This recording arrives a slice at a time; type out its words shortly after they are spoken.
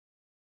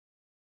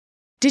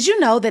Did you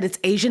know that it's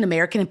Asian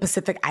American and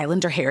Pacific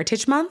Islander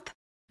Heritage Month?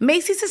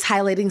 Macy's is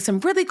highlighting some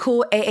really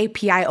cool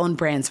AAPI-owned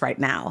brands right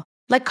now,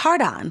 like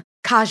Cardon,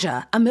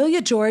 Kaja,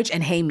 Amelia George,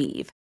 and Hey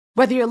Meave.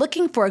 Whether you're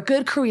looking for a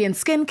good Korean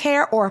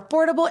skincare or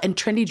affordable and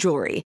trendy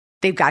jewelry,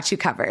 they've got you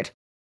covered.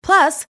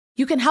 Plus,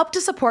 you can help to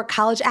support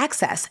college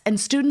access and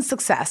student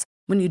success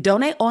when you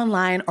donate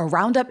online or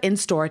round up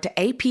in-store to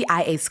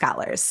APIA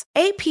scholars.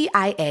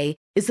 APIA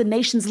is the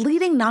nation's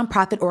leading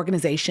nonprofit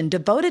organization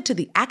devoted to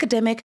the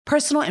academic,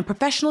 personal, and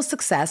professional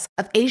success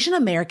of Asian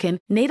American,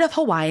 Native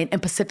Hawaiian,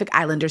 and Pacific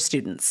Islander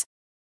students.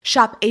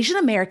 Shop Asian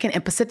American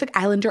and Pacific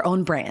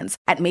Islander-owned brands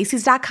at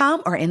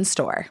Macy's.com or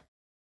in-store.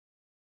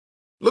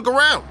 Look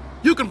around.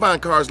 You can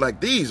find cars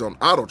like these on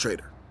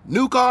AutoTrader.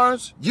 New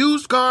cars,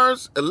 used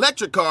cars,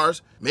 electric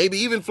cars, maybe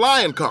even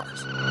flying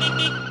cars.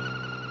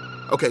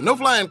 Okay, no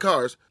flying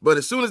cars, but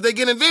as soon as they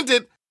get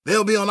invented,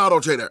 they'll be on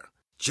AutoTrader.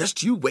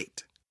 Just you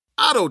wait.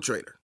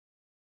 AutoTrader.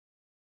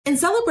 In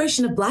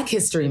celebration of Black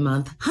History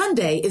Month,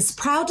 Hyundai is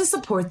proud to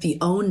support the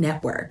OWN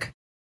network.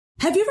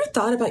 Have you ever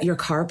thought about your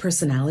car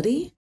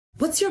personality?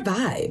 What's your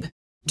vibe?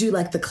 Do you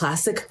like the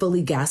classic,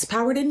 fully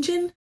gas-powered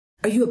engine?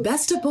 Are you a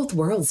best of both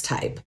worlds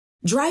type?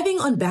 Driving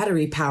on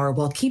battery power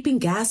while keeping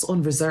gas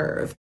on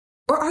reserve?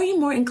 Or are you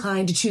more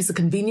inclined to choose a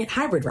convenient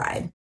hybrid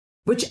ride?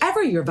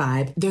 Whichever your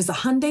vibe, there's a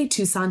Hyundai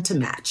Tucson to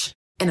match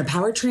and a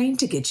powertrain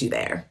to get you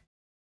there.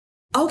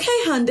 Okay,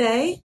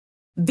 Hyundai.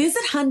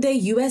 Visit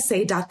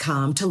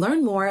HyundaiUSA.com to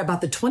learn more about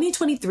the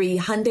 2023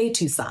 Hyundai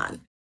Tucson.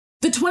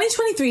 The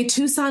 2023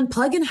 Tucson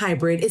plug-in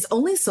hybrid is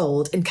only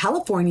sold in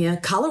California,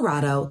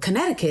 Colorado,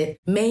 Connecticut,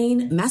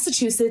 Maine,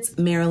 Massachusetts,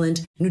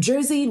 Maryland, New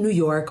Jersey, New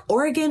York,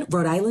 Oregon,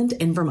 Rhode Island,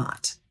 and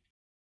Vermont.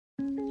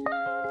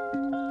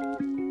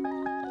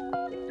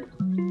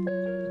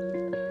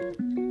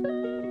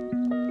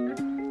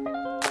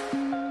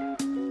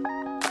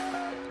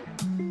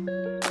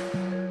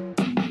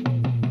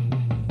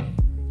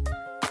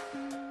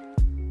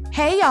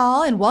 Hey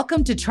y'all, and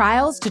welcome to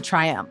Trials to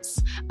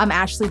Triumphs. I'm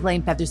Ashley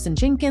Blaine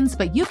Featherson-Jenkins,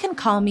 but you can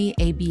call me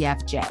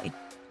ABFJ.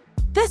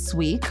 This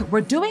week,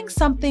 we're doing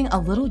something a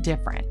little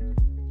different.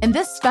 In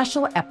this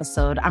special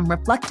episode, I'm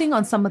reflecting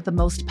on some of the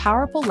most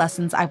powerful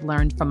lessons I've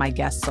learned from my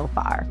guests so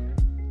far.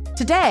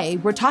 Today,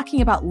 we're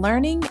talking about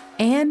learning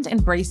and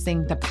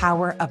embracing the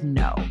power of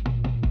no.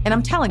 And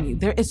I'm telling you,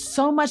 there is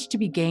so much to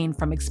be gained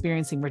from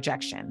experiencing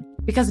rejection,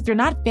 because if you're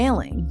not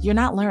failing, you're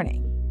not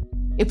learning.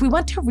 If we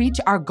want to reach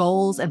our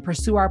goals and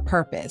pursue our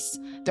purpose,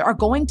 there are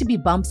going to be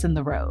bumps in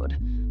the road,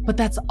 but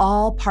that's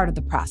all part of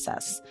the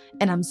process.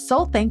 And I'm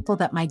so thankful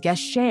that my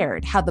guests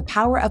shared how the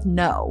power of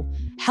no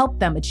helped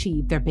them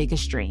achieve their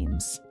biggest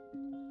dreams.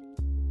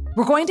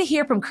 We're going to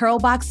hear from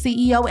Curlbox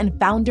CEO and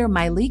founder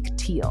Myleik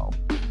Teele.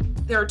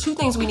 There are two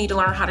things we need to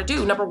learn how to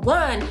do. Number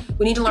one,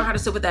 we need to learn how to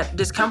sit with that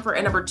discomfort.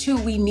 And number two,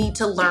 we need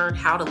to learn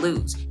how to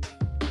lose.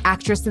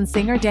 Actress and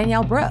singer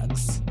Danielle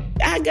Brooks.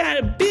 I got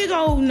a big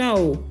old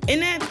no,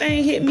 and that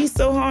thing hit me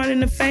so hard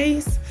in the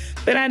face,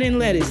 but I didn't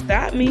let it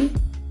stop me.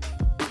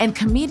 And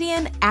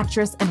comedian,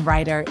 actress, and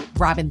writer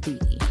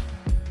Thede.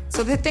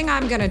 So the thing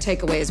I'm going to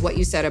take away is what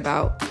you said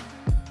about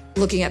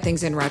looking at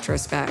things in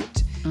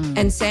retrospect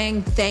and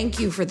saying thank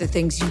you for the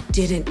things you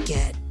didn't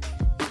get.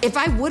 If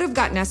I would have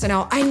gotten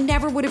SNL, I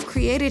never would have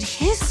created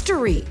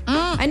history.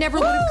 I never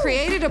would have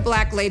created a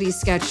Black Lady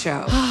sketch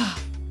show.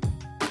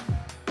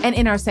 And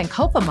in our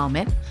Sankofa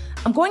moment,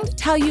 I'm going to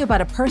tell you about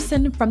a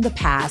person from the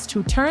past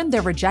who turned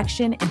their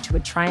rejection into a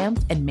triumph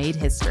and made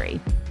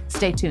history.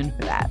 Stay tuned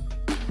for that.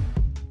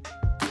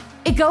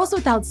 It goes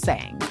without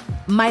saying,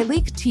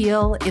 Myleik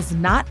Teele is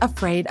not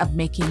afraid of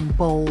making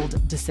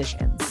bold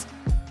decisions.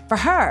 For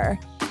her,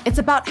 it's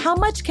about how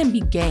much can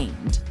be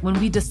gained when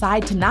we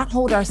decide to not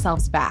hold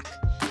ourselves back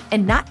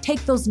and not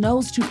take those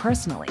no's too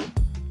personally.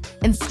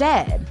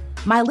 Instead,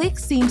 Myleik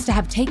seems to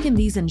have taken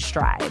these in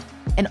stride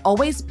and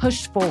always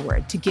pushed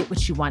forward to get what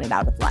she wanted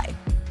out of life.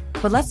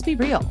 But let's be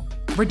real,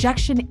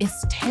 rejection is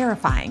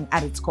terrifying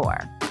at its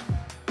core.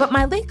 But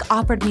Myleik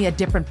offered me a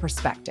different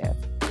perspective.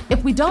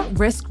 If we don't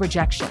risk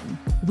rejection,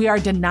 we are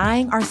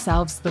denying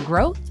ourselves the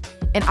growth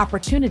and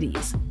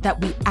opportunities that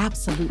we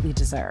absolutely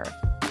deserve.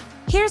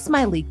 Here's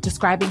Myleik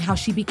describing how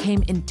she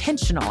became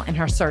intentional in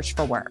her search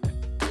for work.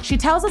 She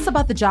tells us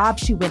about the job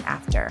she went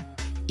after,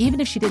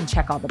 even if she didn't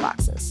check all the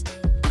boxes.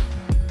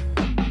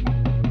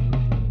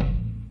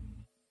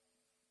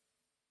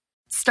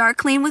 Start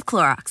clean with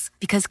Clorox,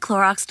 because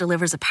Clorox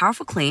delivers a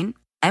powerful clean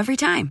every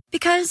time.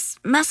 Because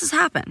messes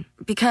happen.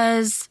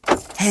 Because...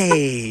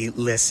 Hey,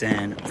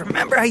 listen.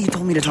 Remember how you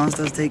told me to toss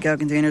those takeout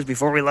containers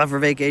before we left for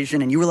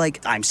vacation? And you were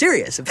like, I'm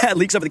serious. If that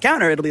leaks over the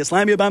counter, it'll be a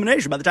slimy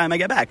abomination by the time I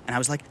get back. And I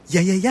was like,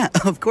 yeah,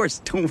 of course.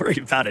 Don't worry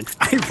about it.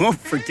 I won't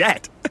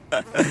forget.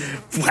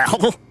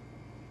 Well...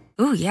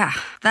 Ooh, yeah,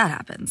 that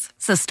happens.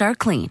 So start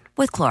clean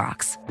with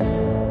Clorox.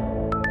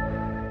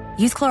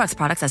 Use Clorox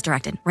products as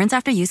directed. Rinse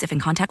after use if in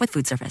contact with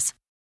food surface.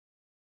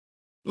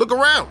 Look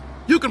around.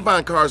 You can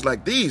find cars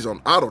like these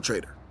on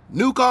AutoTrader.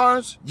 New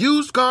cars,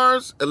 used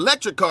cars,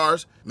 electric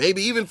cars,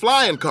 maybe even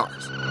flying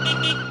cars.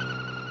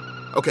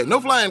 Okay, no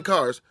flying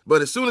cars,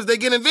 but as soon as they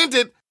get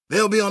invented,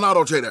 they'll be on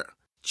AutoTrader.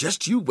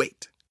 Just you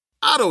wait.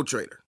 Auto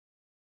Trader.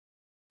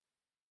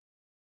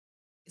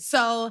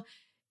 So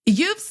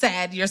you've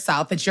said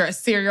yourself that you're a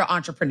serial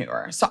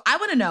entrepreneur. So I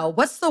want to know,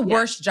 what's the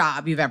worst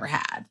job you've ever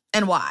had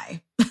and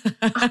why?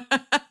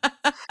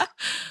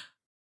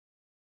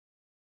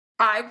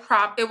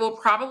 It will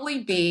probably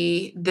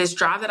be this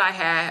job that I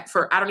had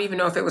for, I don't even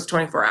know if it was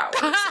 24 hours.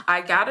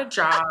 I got a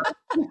job.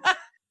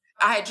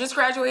 I had just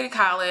graduated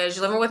college,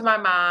 living with my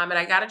mom, and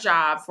I got a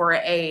job for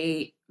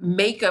a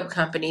makeup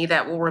company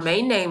that will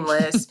remain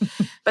nameless.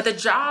 But the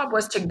job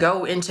was to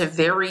go into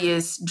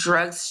various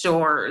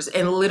drugstores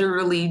and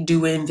literally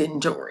do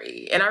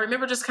inventory. And I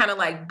remember just kind of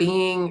like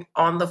being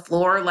on the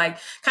floor, like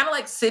kind of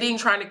like sitting,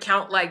 trying to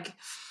count like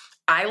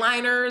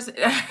eyeliners.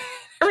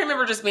 I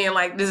remember just being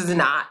like,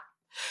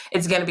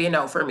 it's going to be a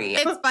no for me.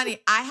 It's funny.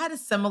 I had a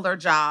similar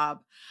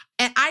job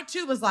and I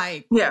too was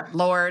like,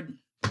 Lord,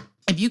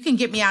 if you can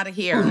get me out of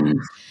here,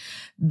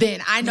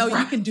 then I know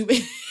you can do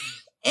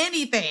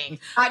anything.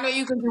 I know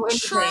you can do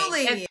anything.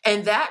 Truly.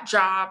 And that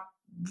job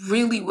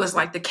really was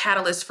like the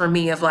catalyst for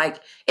me of like,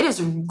 it is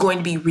going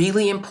to be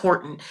really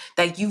important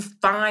that you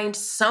find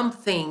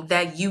something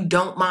that you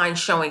don't mind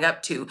showing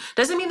up to.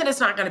 Doesn't mean that it's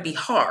not going to be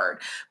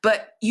hard,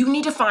 but you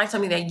need to find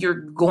something that you're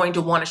going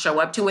to want to show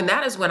up to. And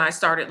that is when I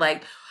started,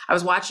 like, I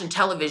was watching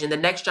television. The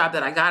next job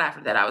that I got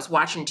after that, I was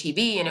watching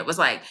TV, and it was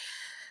like,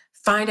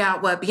 find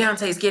out what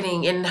Beyonce's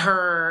getting in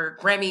her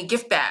Grammy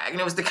gift bag. And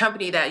it was the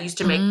company that used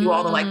to make you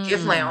all the like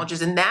gift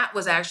lounges. And that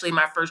was actually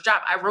my first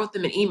job. I wrote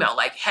them an email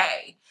like,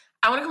 hey,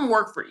 I want to come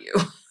work for you.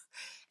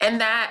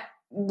 And that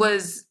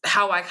was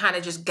how I kind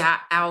of just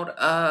got out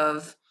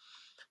of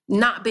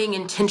not being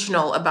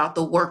intentional about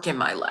the work in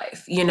my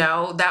life. You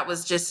know, that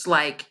was just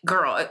like,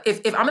 girl,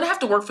 if I'm going to have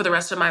to work for the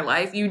rest of my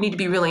life, you need to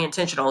be really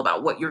intentional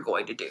about what you're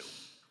going to do.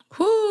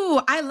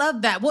 Ooh, I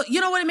love that. Well,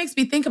 you know what it makes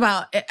me think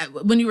about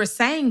when you were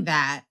saying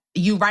that,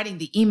 you writing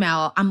the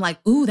email, I'm like,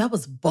 ooh, that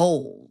was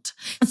bold.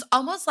 It's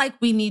almost like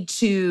we need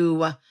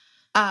to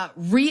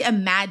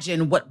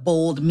reimagine what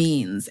bold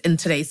means in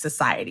today's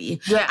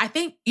society. Yeah. I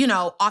think,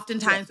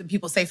 oftentimes when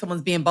people say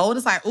someone's being bold,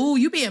 it's like, ooh,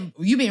 you being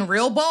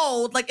real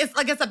bold. Like it's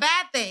a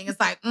bad thing. It's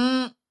like,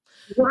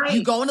 right.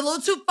 You going a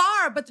little too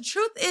far. But the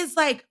truth is,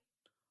 like,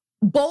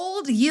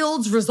 bold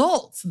yields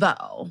results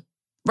though.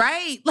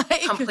 Right?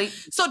 Like, Completely.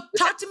 So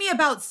talk to me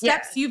about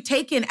steps you've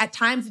taken at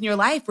times in your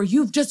life where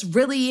you've just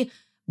really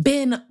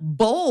been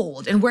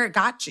bold and where it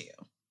got you.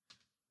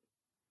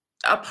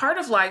 A part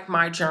of like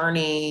my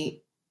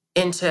journey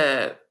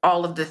into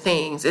all of the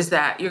things is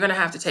that you're going to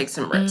have to take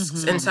some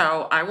risks. And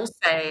so I will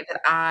say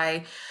that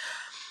I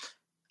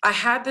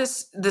had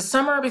the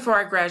summer before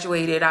I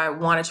graduated, I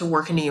wanted to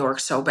work in New York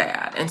so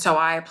bad. And so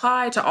I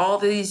applied to all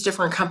these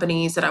different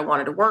companies that I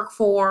wanted to work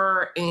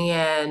for.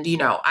 And,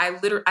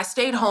 I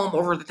stayed home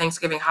over the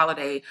Thanksgiving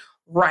holiday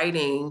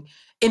writing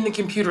in the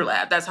computer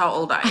lab. That's how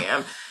old I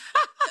am.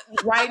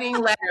 Writing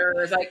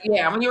letters, like,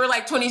 when you were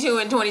like 22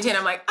 in 2010,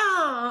 I'm like,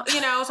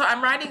 so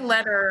I'm writing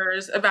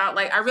letters about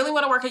like, I really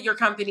want to work at your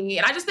company.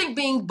 And I just think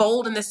being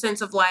bold in the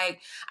sense of like,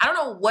 I don't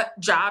know what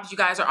jobs you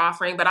guys are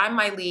offering, but I'm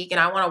Myleik and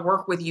I want to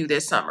work with you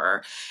this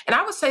summer. And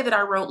I would say that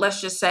I wrote, let's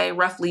just say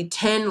roughly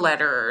 10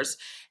 letters,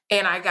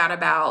 and I got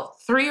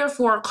about 3 or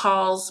 4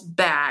 calls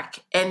back.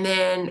 And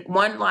then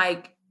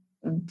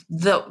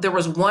there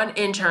was one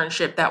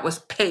internship that was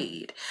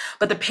paid,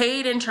 but the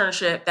paid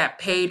internship that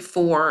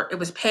it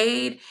was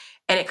paid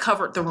and it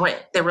covered the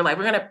rent. They were like,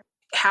 we're going to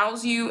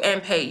house you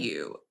and pay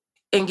you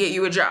and get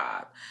you a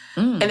job.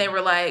 And they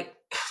were like,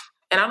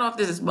 and I don't know if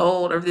this is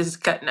bold or if this is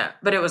cutting up,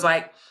 but it was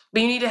like,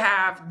 but you need to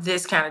have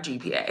this kind of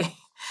GPA.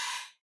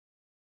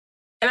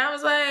 And I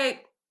was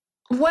like,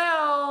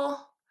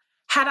 well,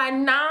 had I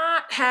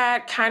not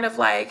had kind of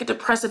like a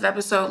depressive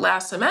episode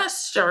last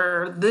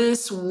semester,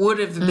 this would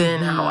have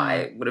been how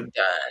I would have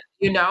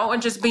done,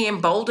 and just being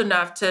bold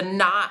enough to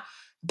not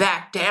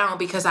back down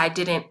because I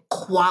didn't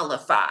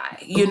qualify,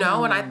 and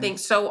I think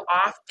so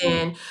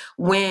often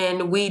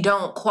when we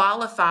don't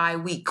qualify,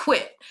 we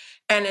quit.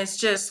 And it's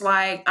just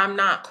like, I'm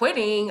not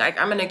quitting, like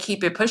I'm going to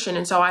keep it pushing.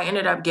 And so I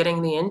ended up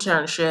getting the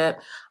internship.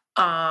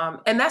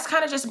 And that's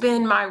kind of just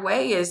been my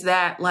way, is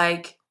that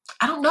like,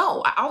 I don't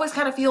know. I always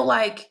kind of feel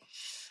like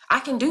I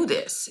can do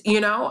this,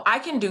 I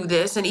can do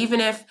this. And even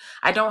if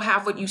I don't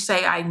have what you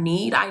say I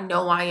need, I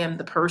know I am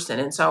the person.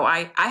 And so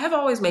I have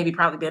always maybe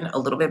probably been a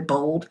little bit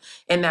bold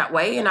in that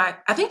way. And I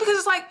think because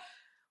it's like,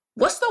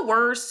 what's the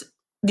worst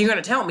you're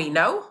going to tell me?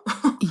 No?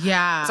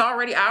 Yeah. I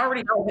already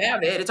don't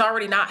have it. It's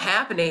already not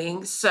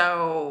happening.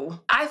 So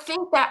I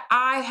think that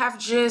I have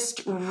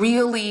just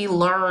really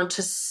learned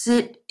to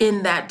sit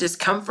in that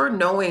discomfort,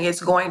 knowing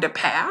it's going to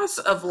pass,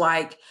 of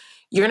like,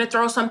 you're going to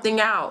throw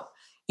something out.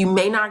 You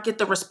may not get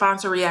the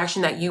response or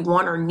reaction that you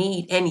want or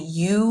need, and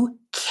you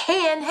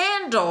can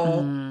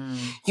handle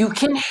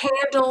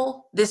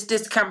this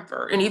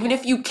discomfort. And even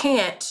if you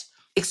can't,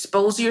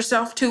 expose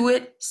yourself to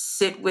it,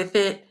 sit with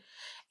it.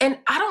 And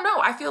I don't know,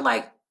 I feel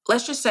like,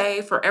 let's just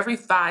say for every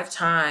 5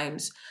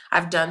 times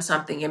I've done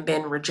something and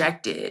been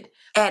rejected,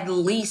 at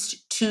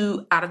least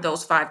 2 out of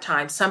those 5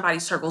 times, somebody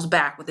circles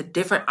back with a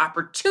different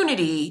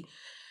opportunity,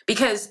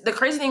 Because the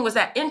crazy thing was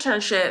that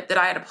internship that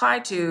I had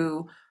applied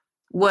to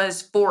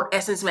was for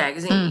Essence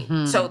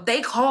Magazine. So they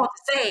called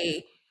to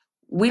say,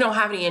 we don't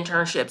have any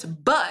internships,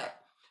 but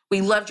we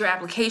loved your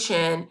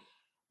application.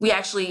 We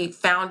actually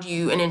found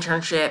you an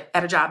internship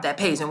at a job that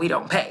pays and we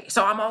don't pay.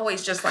 So I'm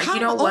always just like,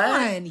 you know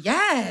what?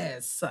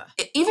 Yes.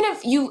 Even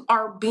if you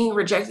are being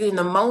rejected in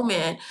the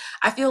moment,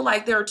 I feel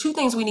like there are two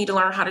things we need to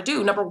learn how to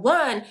do. Number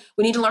one,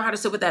 we need to learn how to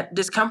sit with that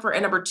discomfort.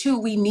 And number two,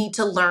 we need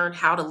to learn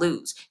how to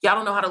lose. Y'all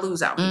don't know how to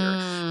lose out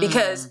here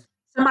because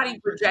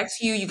somebody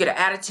rejects you, you get an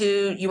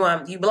attitude, you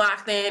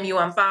block them, you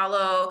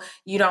unfollow,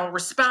 you don't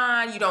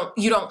respond,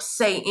 you don't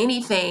say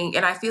anything.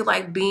 And I feel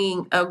like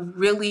being a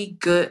really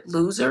good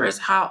loser is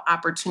how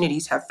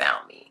opportunities have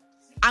found me.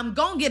 I'm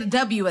going to get a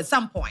W at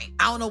some point.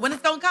 I don't know when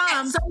it's going to come.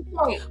 At some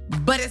point.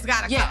 But it's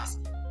got to come.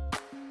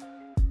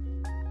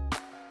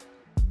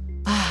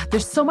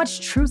 There's so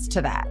much truth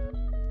to that.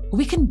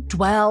 We can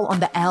dwell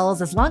on the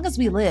L's as long as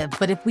we live,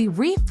 but if we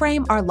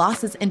reframe our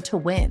losses into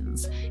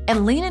wins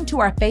and lean into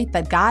our faith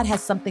that God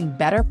has something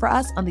better for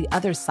us on the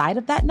other side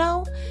of that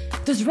no,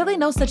 there's really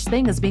no such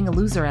thing as being a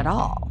loser at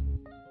all.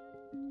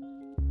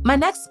 My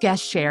next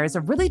guest shares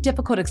a really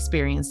difficult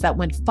experience that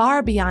went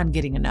far beyond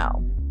getting a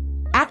no.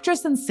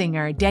 Actress and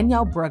singer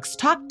Danielle Brooks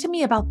talked to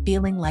me about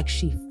feeling like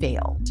she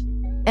failed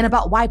and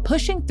about why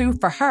pushing through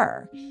for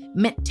her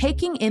meant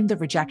taking in the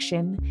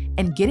rejection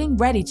and getting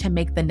ready to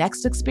make the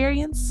next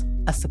experience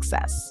a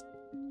success.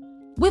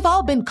 We've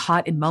all been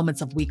caught in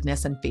moments of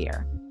weakness and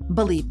fear.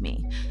 Believe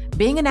me,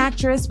 being an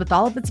actress with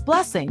all of its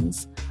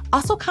blessings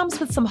also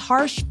comes with some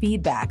harsh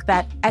feedback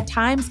that at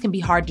times can be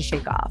hard to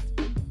shake off.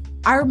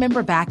 I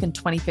remember back in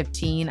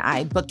 2015,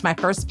 I booked my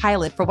first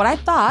pilot for what I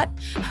thought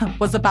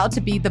was about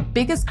to be the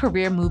biggest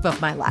career move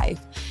of my life.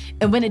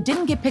 And when it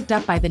didn't get picked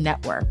up by the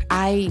network,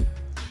 I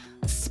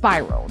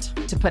spiraled,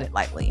 to put it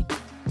lightly.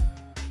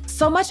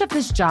 So much of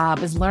this job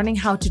is learning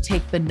how to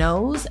take the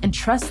no's and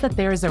trust that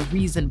there is a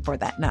reason for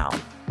that no.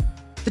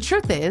 The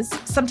truth is,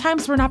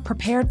 sometimes we're not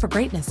prepared for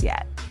greatness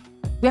yet.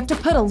 We have to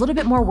put a little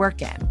bit more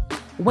work in,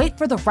 wait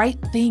for the right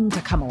thing to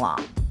come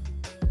along.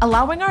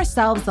 Allowing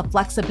ourselves the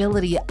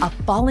flexibility of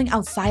falling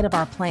outside of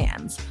our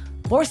plans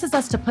forces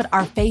us to put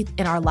our faith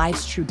in our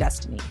life's true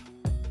destiny.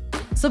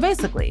 So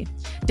basically,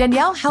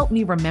 Danielle helped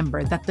me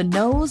remember that the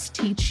no's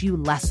teach you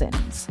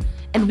lessons,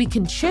 and we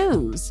can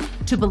choose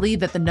to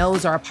believe that the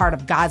no's are a part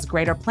of God's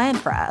greater plan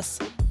for us,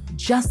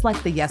 just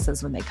like the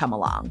yeses when they come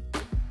along.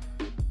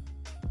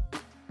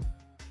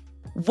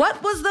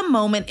 What was the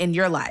moment in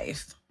your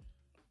life?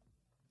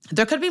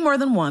 There could be more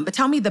than one, but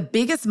tell me the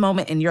biggest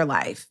moment in your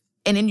life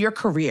and in your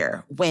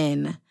career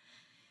when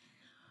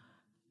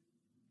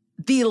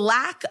the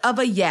lack of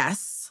a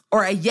yes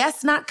or a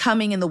yes not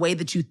coming in the way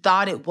that you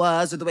thought it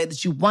was or the way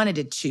that you wanted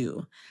it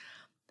to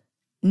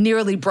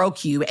nearly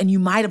broke you and you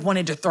might have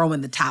wanted to throw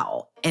in the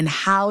towel. And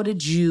how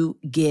did you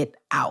get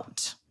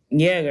out?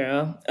 Yeah,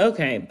 girl.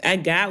 Okay, I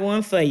got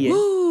one for you.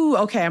 Ooh,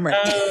 okay, I'm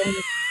ready.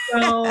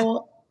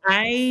 So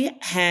my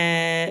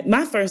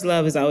first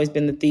love has always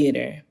been the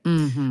theater.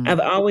 Mm-hmm. I've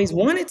always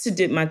wanted to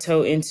dip my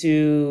toe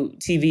into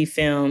TV,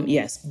 film,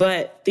 yes,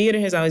 but theater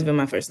has always been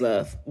my first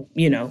love,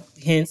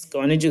 hence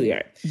going to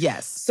Juilliard.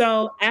 Yes.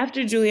 So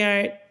after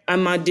Juilliard,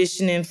 I'm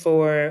auditioning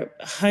for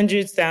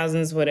hundreds,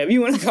 thousands, whatever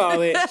you want to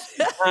call it,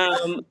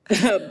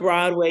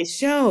 Broadway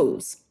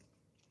shows.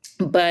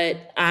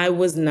 But I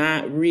was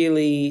not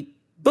really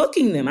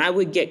booking them. I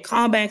would get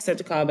callbacks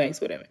after callbacks,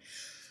 whatever.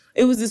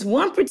 It was this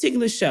one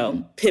particular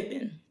show,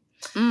 Pippin.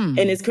 And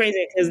it's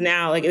crazy because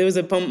now, there was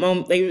a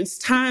moment, there was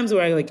times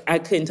where I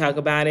couldn't talk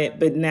about it,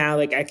 but now,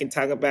 I can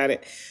talk about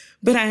it.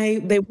 But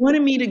they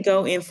wanted me to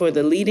go in for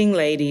the leading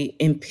lady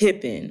in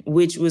Pippin,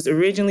 which was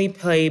originally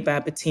played by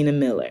Bettina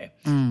Miller,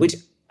 which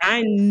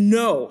I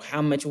know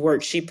how much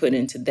work she put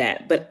into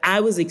that. But I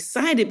was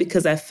excited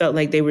because I felt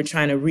like they were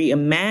trying to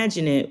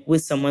reimagine it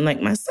with someone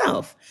like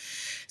myself.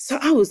 So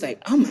I was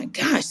like, oh my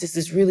gosh, this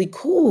is really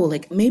cool.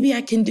 Maybe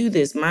I can do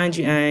this. Mind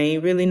you, I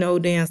ain't really no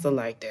dancer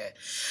like that.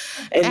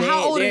 And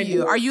how old are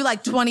you? Are you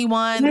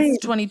 21,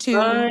 22?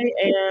 I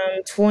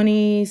am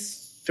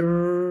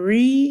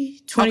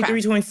 23,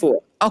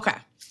 24. Okay.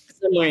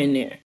 Somewhere in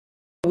there.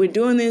 We're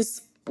doing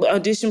this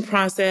audition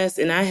process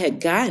and I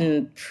had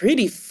gotten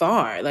pretty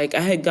far. I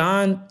had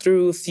gone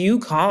through a few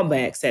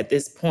callbacks at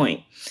this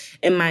point.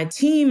 And my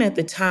team at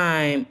the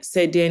time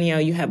said,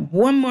 Danielle, you have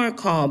one more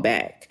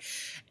callback.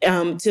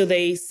 Till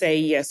they say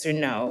yes or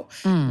no.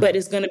 But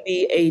it's going to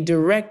be a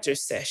director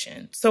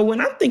session. So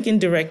when I'm thinking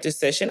director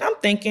session, I'm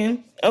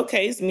thinking,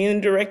 okay, it's me and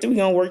the director. We're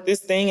going to work this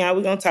thing out.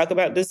 We're going to talk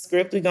about this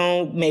script. We're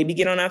going to maybe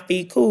get on our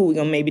feet. Cool. We're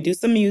going to maybe do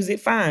some music.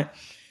 Fine.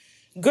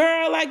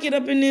 Girl, I get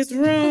up in this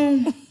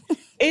room.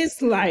 It's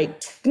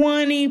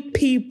 20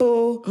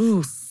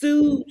 people,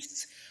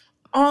 suits,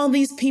 all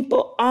these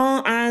people,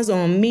 all eyes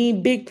on me,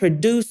 big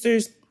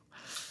producers,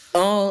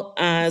 all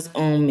eyes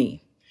on me.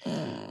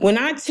 When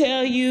I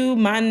tell you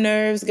my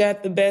nerves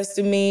got the best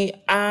of me,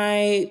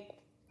 I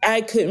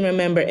I couldn't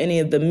remember any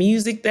of the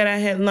music that I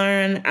had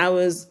learned. I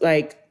was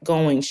like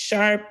going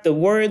sharp. The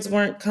words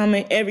weren't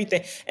coming,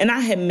 everything. And I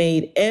had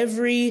made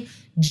every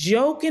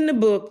joke in the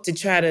book to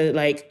try to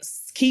like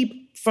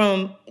keep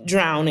from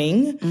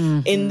drowning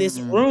in this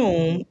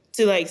room,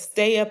 to like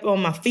stay up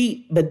on my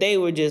feet. But they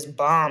were just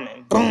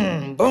bombing,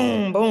 boom,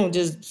 boom, boom,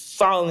 just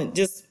falling,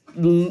 just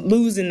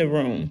losing the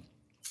room.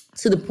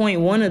 To the point,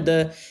 one of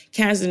the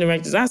casting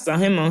directors, I saw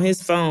him on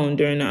his phone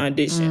during the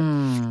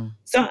audition.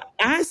 So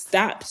I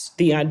stopped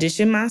the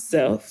audition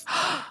myself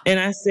and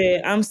I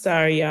said, I'm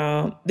sorry,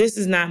 y'all. This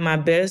is not my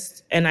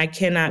best and I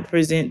cannot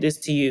present this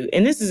to you.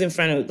 And this is in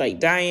front of like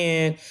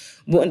Diane,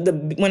 one of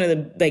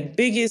the like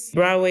biggest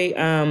Broadway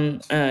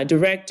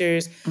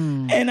directors.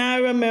 And I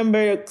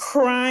remember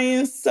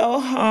crying so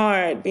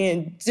hard,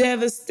 being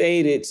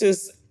devastated,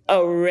 just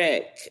a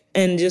wreck,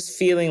 and just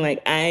feeling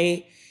like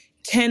I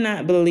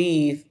cannot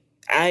believe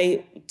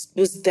I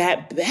was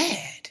that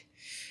bad.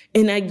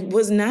 And I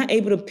was not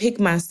able to pick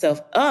myself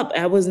up.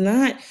 I was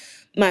not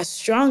my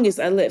strongest.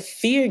 I let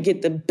fear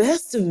get the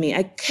best of me.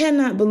 I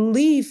cannot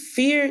believe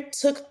fear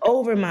took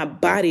over my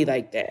body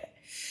like that.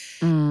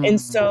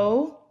 And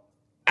so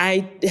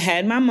I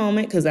had my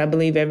moment, because I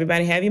believe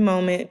everybody have your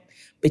moment,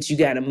 but you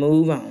got to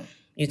move on.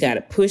 You got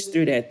to push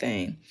through that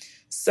thing.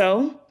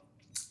 So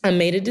I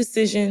made a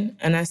decision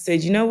and I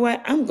said, you know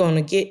what? I'm going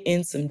to get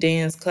in some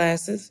dance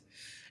classes.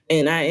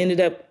 And I ended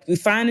up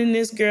finding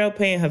this girl,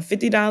 paying her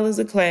 $50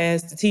 a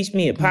class to teach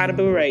me a pas de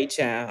bourrée,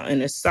 child,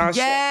 and a salsa.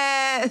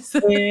 Yes.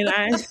 And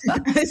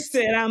I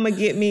said, I'm going to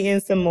get me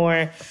in some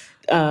more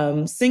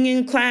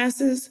singing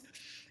classes.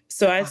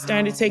 So I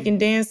started taking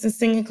dance and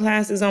singing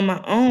classes on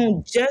my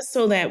own, just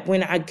so that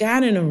when I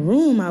got in a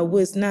room, I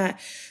was not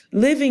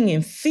living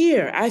in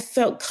fear. I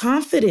felt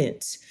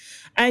confident.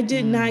 I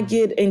did not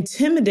get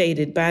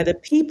intimidated by the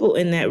people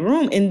in that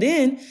room. And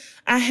then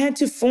I had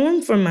to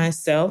form for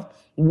myself,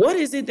 what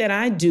is it that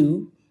I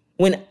do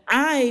when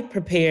I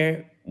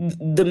prepare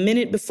the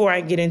minute before I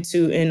get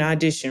into an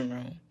audition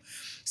room?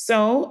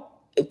 So,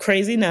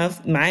 crazy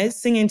enough, my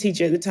singing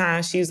teacher at the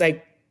time, she was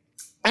like,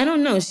 I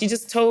don't know.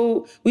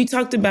 We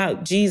talked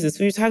about Jesus.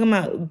 We were talking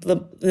about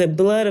the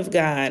blood of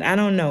God. I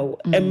don't know.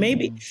 And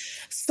maybe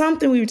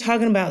something, we were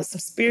talking about some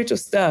spiritual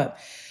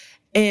stuff.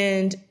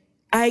 And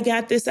I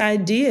got this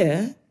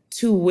idea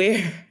to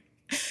wear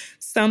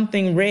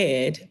something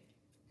red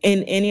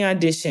in any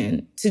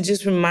audition to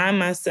just remind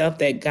myself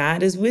that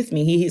God is with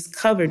me. He's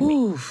covered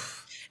me.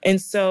 And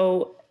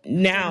so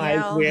now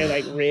I wear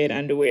like red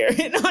underwear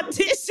in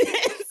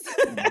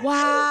auditions.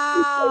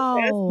 Wow.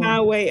 That's my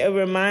way of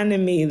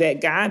reminding me that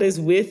God is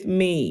with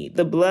me.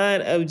 The blood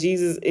of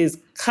Jesus is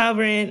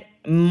covering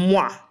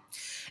moi.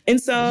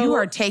 And so you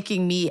are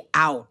taking me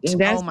out.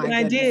 That's what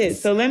I did.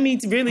 So let me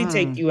really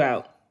take you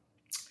out.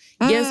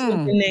 Guess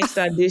what the next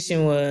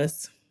audition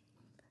was?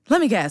 Let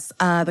me guess.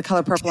 The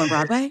Color Purple on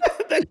Broadway?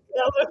 The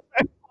Color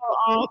Purple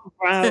on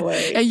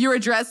Broadway. And you were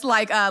dressed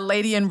like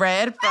Lady in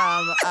Red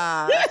from...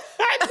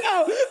 I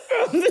know.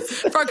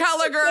 From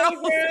Color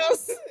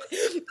Girls.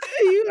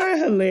 You are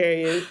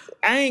hilarious.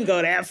 I ain't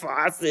go that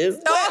far, sis.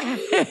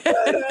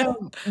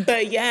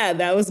 But yeah,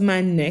 that was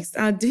my next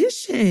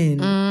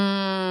audition.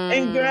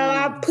 And girl,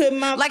 I put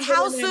my... Like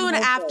how soon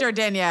after,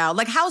 Danielle?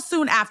 Like how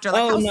soon after?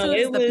 Like how soon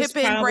is the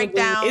Pippin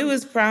breakdown? It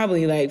was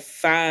probably like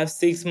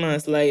 5-6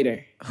 months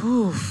later.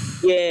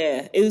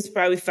 Yeah, it was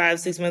probably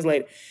 5-6 months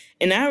later.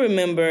 And I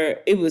remember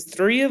it was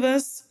 3 of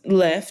us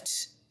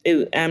left.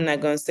 I'm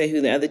not going to say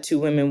who the other 2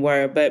 women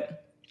were,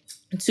 but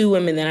 2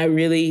 women that I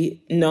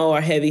really know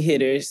are heavy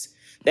hitters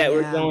that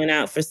were going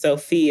out for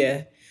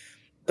Sophia.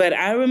 But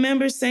I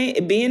remember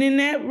being in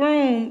that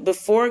room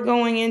before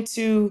going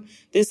into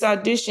this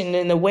audition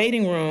in the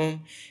waiting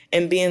room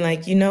and being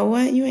like, you know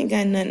what? You ain't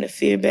got nothing to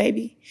fear,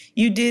 baby.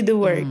 You did the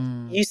work.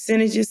 You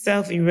centered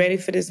yourself. You ready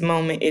for this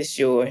moment. It's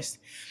yours.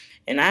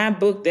 And I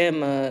booked that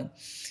mug.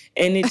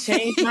 And it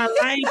changed my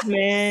life,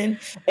 man.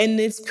 And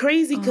it's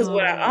crazy because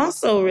what I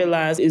also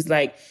realized is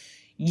like,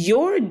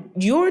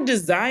 your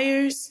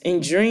desires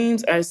and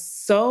dreams are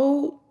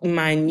so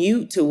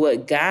minute to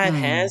what God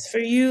has for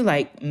you,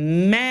 like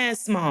mad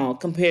small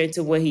compared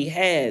to what he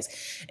has.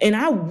 And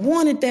I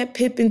wanted that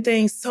Pippin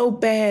thing so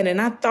bad.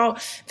 And I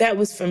thought that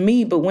was for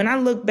me. But when I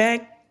look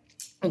back,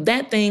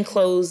 that thing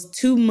closed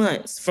 2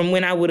 months from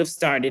when I would have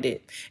started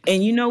it.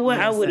 And you know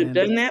what? I would have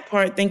done that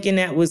part thinking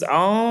that was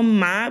all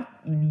my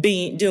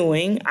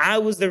doing. I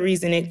was the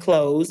reason it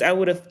closed. I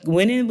would have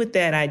went in with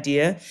that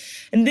idea.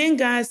 And then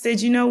God said,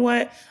 you know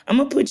what? I'm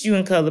going to put you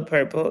in Color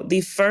Purple.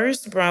 The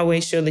first Broadway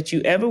show that you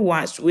ever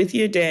watched with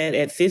your dad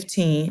at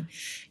 15,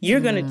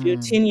 you're going to do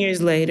 10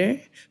 years later,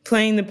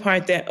 playing the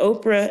part that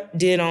Oprah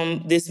did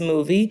on this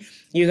movie.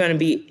 You're going to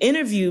be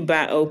interviewed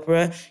by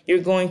Oprah. You're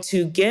going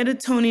to get a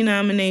Tony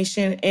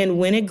nomination and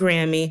win a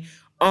Grammy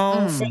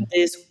all from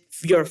this,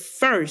 your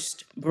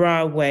first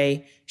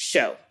Broadway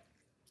show.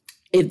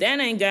 If that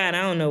ain't God,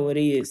 I don't know what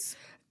is.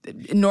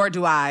 Nor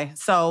do I.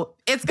 So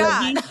it's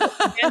God.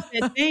 That's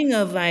the thing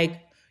of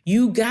like,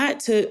 You got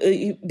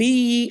to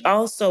be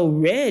also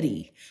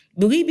ready.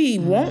 We be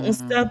wanting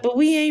stuff, but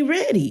we ain't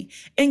ready.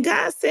 And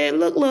God said,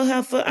 look, little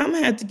heifer, I'm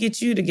going to have to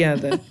get you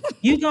together.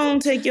 You going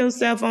to take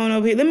yourself on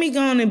over here. Let me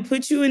go on and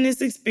put you in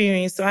this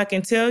experience so I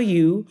can tell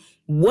you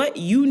what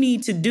you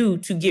need to do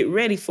to get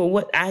ready for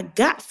what I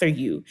got for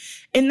you.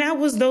 And that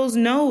was those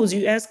no's.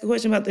 You asked a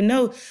question about the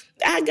no.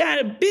 I got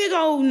a big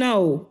old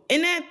no.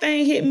 And that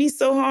thing hit me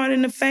so hard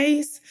in the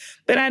face,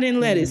 but I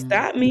didn't let it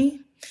stop me.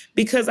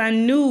 Because I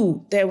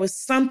knew there was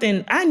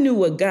something, I knew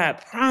what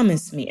God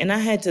promised me. And I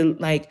had to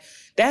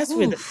that's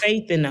where the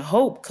faith and the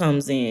hope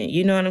comes in.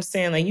 You know what I'm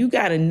saying? Like, you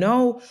got to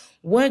know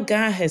what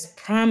God has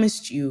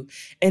promised you.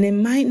 And it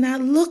might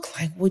not look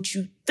like what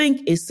you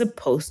think it's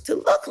supposed to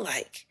look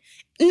like.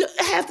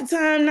 Half the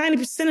time,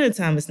 90% of the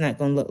time, it's not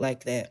going to look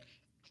like that.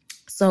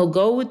 So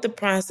go with the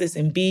process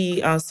and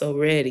be also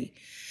ready.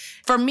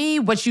 For me,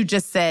 what you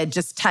just said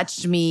just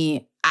touched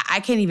me.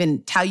 I can't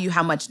even tell you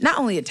how much, not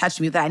only it touched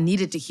me, that I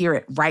needed to hear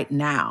it right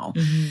now.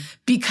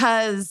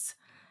 Because,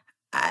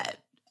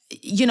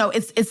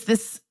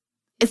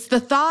 it's the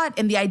thought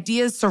and the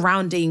ideas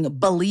surrounding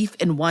belief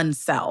in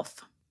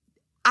oneself.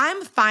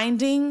 I'm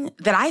finding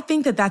that I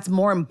think that that's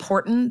more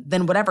important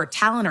than whatever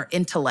talent or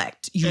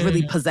intellect you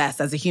really possess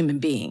as a human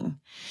being.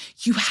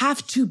 You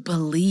have to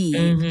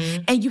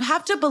believe. And you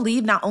have to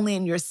believe not only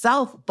in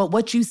yourself, but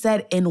what you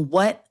said in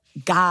what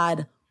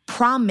God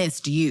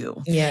promised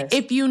you. Yes.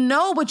 If you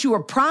know what you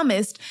were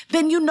promised,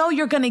 then you know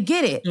you're going to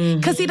get it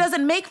because he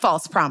doesn't make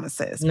false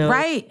promises,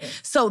 right?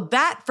 So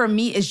that for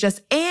me is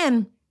just,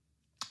 and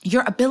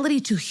your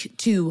ability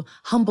to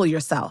humble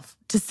yourself,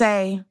 to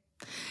say,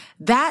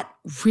 that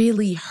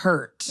really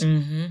hurt.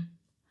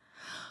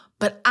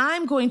 But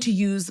I'm going to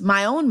use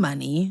my own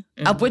money,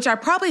 of which I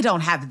probably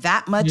don't have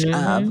that much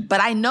of,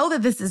 but I know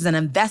that this is an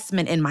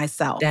investment in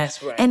myself.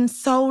 That's right. And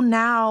so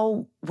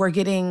now we're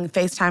getting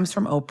FaceTimes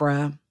from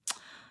Oprah,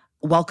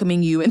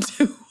 welcoming you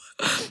into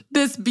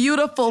this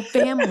beautiful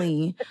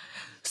family.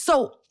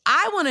 So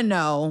I want to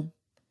know,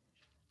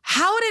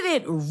 how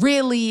did it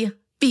really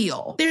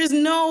feel? There's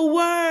no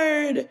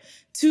word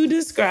to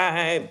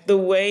describe the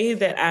way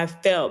that I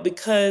felt,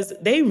 because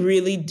they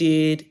really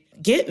did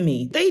get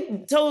me. They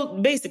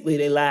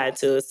lied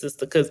to us,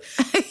 sister, because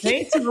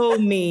they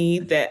told me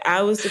that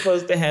I was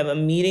supposed to have a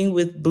meeting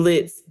with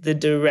Blitz, the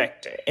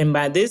director. And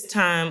by this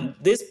time,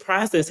 this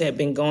process had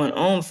been going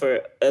on for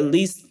at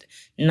least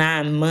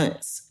 9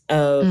 months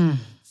of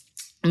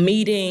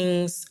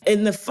meetings.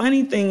 And the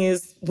funny thing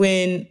is,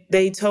 when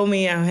they told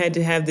me I had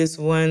to have this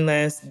one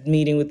last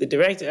meeting with the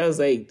director, I was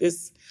like,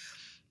 this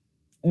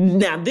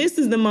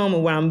is the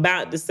moment where I'm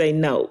about to say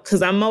no,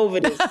 because I'm over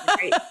this.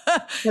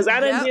 Because I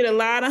done did a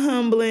lot of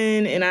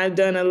humbling and I've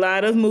done a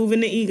lot of moving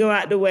the ego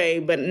out the way,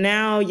 but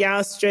now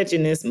y'all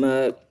stretching this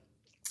mug.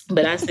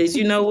 But I said,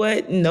 you know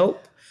what?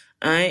 Nope.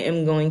 I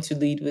am going to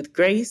lead with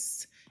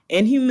grace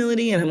and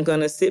humility, and I'm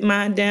going to sit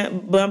my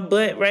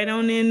butt right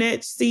on in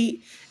that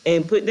seat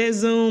and put that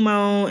Zoom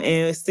on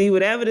and see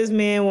whatever this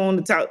man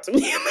wanted to talk to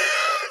me about.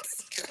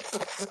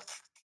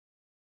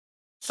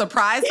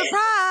 Surprise, surprise.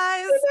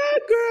 That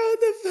girl,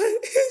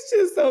 it's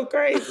just so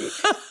crazy.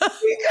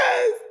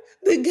 Because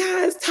the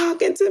guy's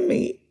talking to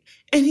me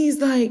and he's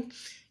like,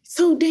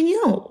 so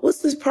Danielle, what's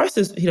this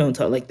process? He don't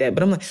talk like that,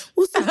 but I'm like,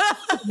 what's this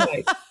process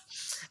like?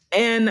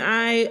 And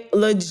I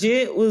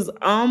legit was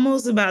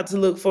almost about to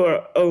look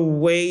for a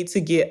way to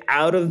get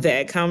out of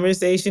that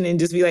conversation and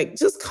just be like,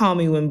 just call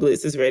me when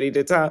Blitz is ready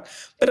to talk.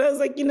 But I was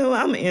like, I'm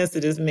going to answer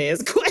this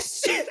man's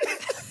question.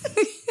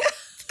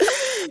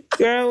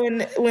 Girl,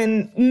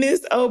 when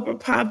Miss Oprah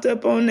popped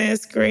up on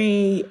that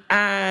screen,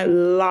 I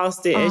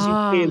lost it, as you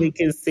clearly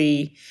can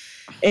see.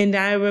 And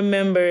I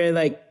remember,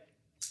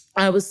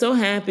 I was so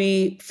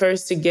happy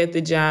first to get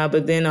the job,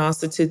 but then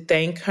also to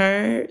thank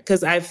her,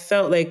 because I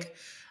felt like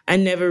I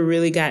never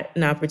really got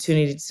an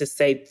opportunity to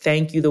say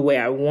thank you the way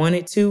I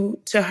wanted to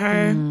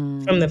her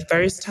from the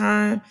first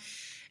time.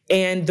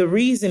 And the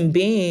reason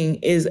being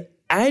is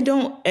I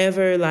don't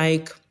ever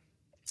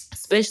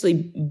especially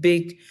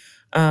big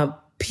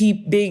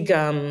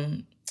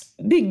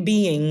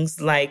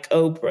beings like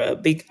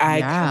Oprah, big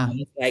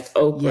icons like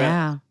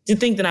Oprah, to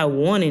think that I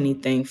want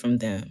anything from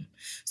them.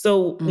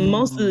 So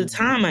most of the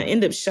time I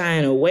end up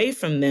shying away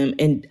from them,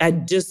 and I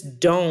just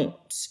don't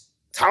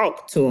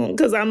talk to them,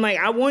 because I'm like,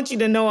 I want you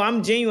to know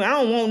I'm genuine. I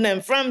don't want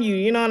nothing from you.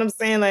 You know what I'm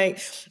saying?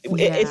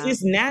 If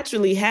this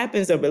naturally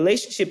happens, a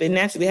relationship, it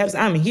naturally happens,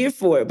 I'm here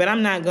for it, but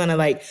I'm not going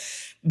to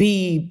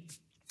be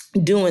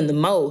doing the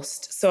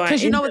most. So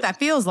because you know what that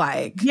feels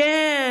like.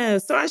 Yeah.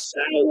 So I shy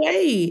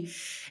away.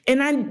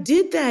 And I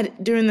did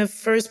that during the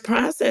first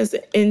process.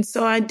 And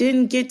so I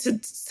didn't get to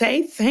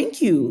say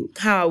thank you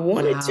how I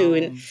wanted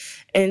to.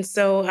 And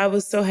so I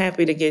was so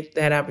happy to get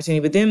that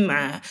opportunity. But then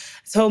I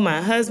told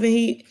my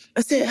husband,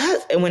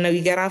 and when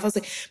he got off, I was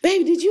like,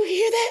 baby, did you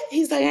hear that?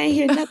 He's like, I ain't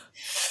hear nothing.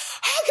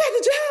 I got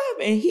the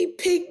job. And he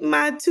picked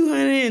my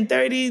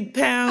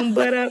 230-pound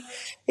butt up.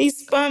 He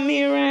spun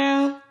me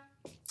around.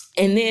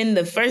 And then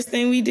the first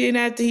thing we did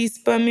after he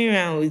spun me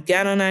around, we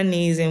got on our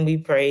knees and we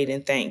prayed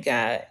and thanked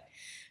God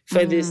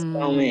for this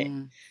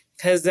moment.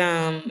 because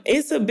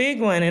it's a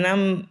big one.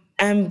 And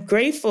I'm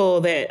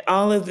grateful that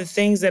all of the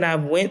things that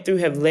I've went through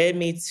have led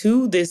me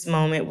to this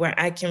moment where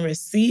I can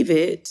receive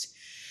it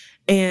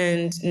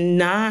and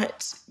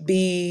not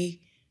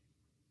be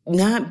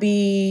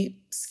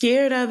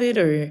scared of it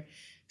or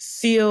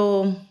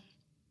feel,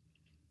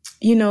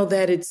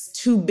 that it's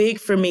too big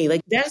for me.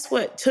 Like that's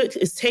what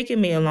it's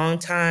taken me a long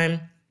time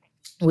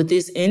with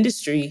this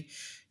industry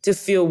to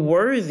feel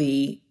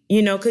worthy,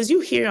 because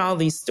you hear all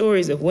these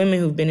stories of women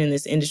who've been in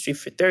this industry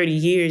for 30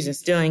 years and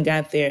still ain't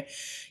got their,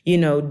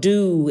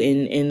 due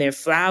and their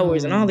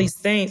flowers and all these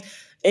things.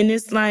 And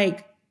it's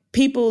like,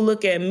 people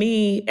look at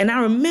me, and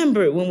I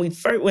remember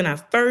when I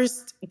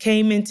first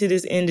came into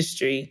this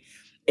industry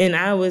and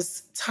I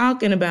was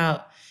talking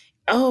about,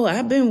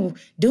 I've been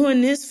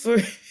doing this for,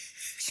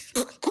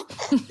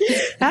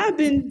 I've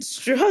been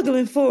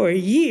struggling for a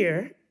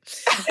year.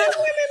 And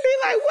women be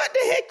like, what the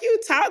heck you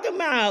talking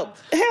about?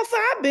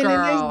 I've been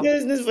in this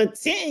business for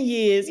 10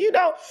 years,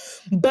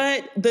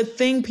 But the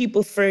thing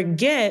people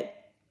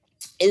forget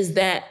is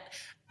that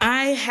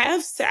I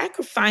have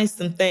sacrificed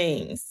some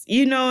things.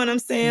 You know what I'm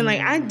saying?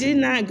 Like, I did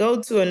not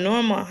go to a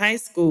normal high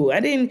school.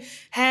 I didn't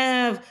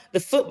have the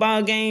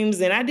football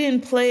games, and I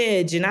didn't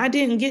pledge, and I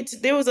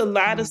didn't there was a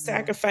lot of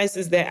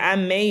sacrifices that I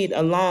made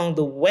along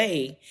the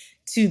way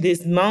to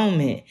this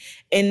moment.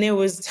 And there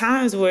was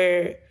times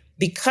where,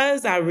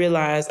 because I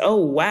realized, oh,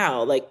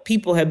 wow, like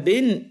people have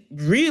been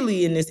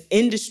really in this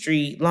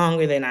industry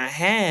longer than I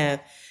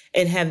have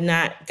and have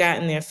not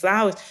gotten their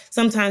flowers.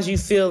 Sometimes you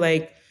feel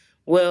like,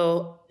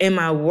 well, am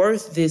I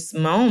worth this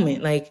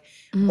moment? Like,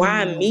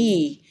 why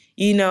me?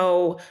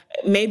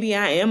 Maybe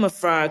I am a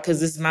fraud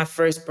because this is my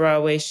first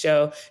Broadway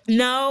show.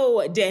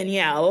 No,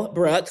 Danielle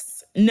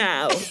Brooks,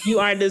 no, you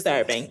are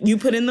deserving. You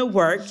put in the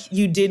work.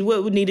 You did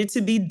what needed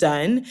to be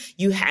done.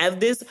 You have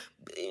this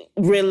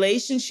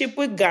relationship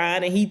with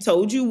God, and he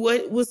told you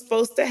what was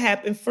supposed to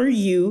happen for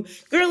you.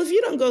 Girl, if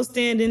you don't go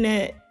stand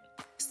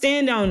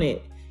on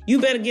it. You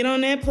better get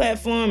on that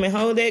platform and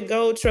hold that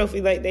gold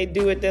trophy like they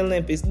do at the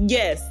Olympics.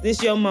 Yes, this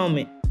is your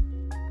moment.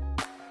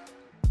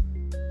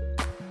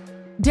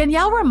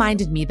 Danielle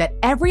reminded me that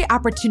every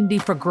opportunity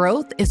for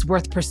growth is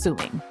worth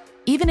pursuing,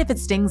 even if it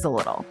stings a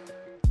little.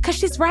 Because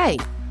she's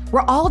right.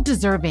 We're all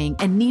deserving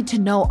and need to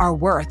know our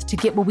worth to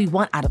get what we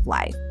want out of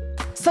life.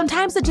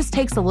 Sometimes it just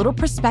takes a little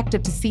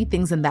perspective to see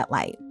things in that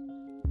light.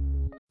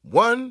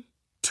 1,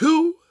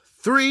 2,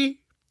 3,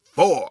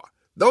 4.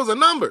 Those are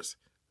numbers,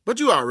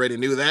 but you already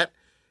knew that.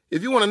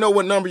 If you want to know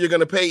what number you're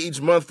going to pay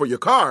each month for your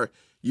car,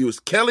 use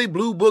Kelley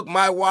Blue Book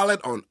My Wallet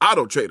on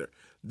Auto Trader.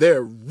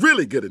 They're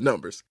really good at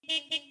numbers.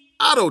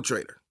 Auto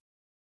Trader.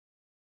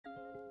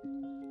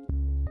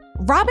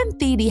 Robin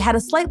Thede had a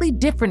slightly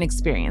different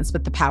experience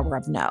with the power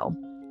of no.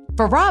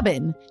 For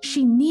Robin,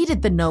 she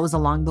needed the no's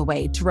along the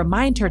way to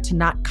remind her to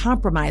not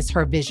compromise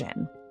her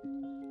vision.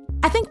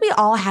 I think we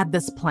all had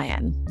this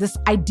plan, this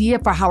idea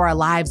for how our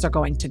lives are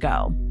going to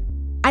go.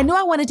 I knew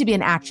I wanted to be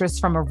an actress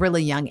from a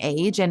really young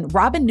age, and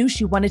Robin knew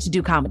she wanted to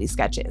do comedy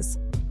sketches.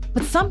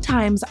 But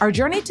sometimes our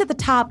journey to the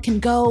top can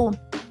go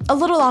a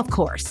little off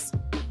course.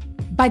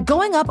 By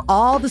going up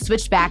all the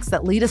switchbacks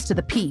that lead us to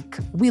the peak,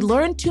 we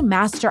learn to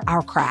master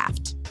our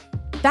craft.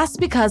 That's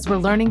because we're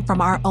learning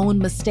from our own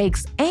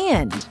mistakes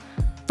and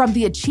from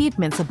the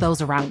achievements of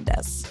those around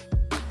us.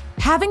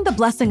 Having the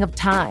blessing of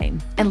time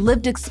and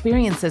lived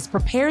experiences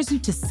prepares you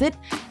to sit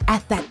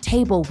at that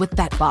table with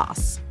that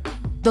boss,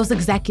 those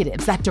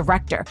executives, that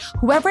director,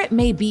 whoever it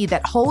may be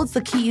that holds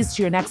the keys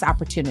to your next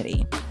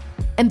opportunity.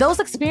 And those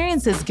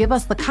experiences give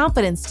us the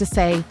confidence to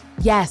say,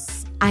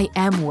 yes, I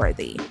am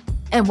worthy.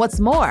 And what's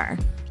more,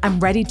 I'm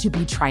ready to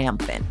be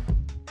triumphant.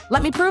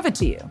 Let me prove it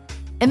to you.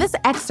 In this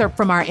excerpt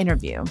from our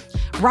interview,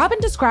 Robin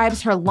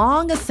describes her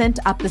long ascent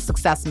up the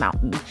success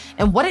mountain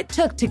and what it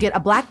took to get a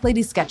Black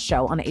Lady sketch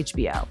show on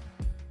HBO.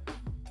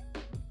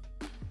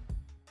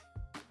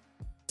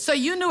 So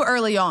you knew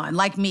early on,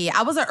 like me.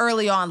 I was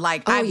early on,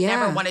 I've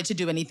never wanted to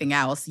do anything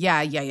else.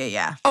 Yeah.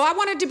 Oh, I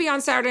wanted to be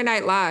on Saturday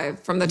Night Live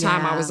from the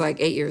time I was 8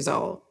 years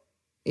old.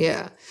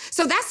 Yeah.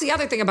 So that's the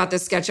other thing about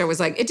this sketch show was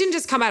it didn't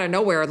just come out of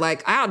nowhere. I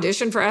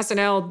auditioned for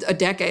SNL a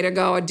decade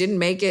ago. I didn't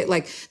make it.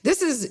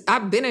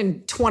 I've been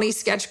in 20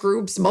 sketch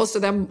groups, most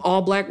of them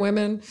all Black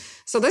women.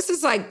 So this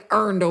is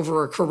earned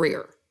over a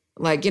career.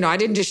 I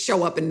didn't just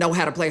show up and know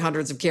how to play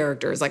hundreds of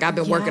characters. I've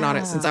been working on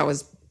it since I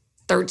was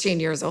 13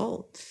 years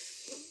old.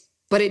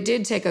 But it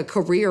did take a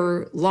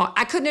career long.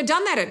 I couldn't have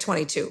done that at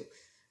 22.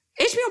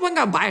 HBO wasn't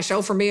going to buy a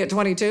show for me at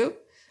 22.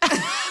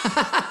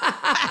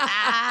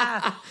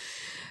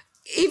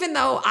 Even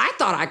though I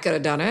thought I could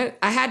have done it,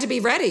 I had to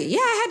be ready. Yeah,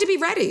 I had to be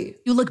ready.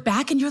 You look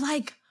back and you're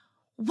like,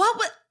 what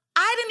would...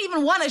 I didn't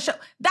even want to show.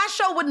 That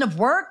show wouldn't have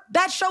worked.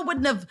 That show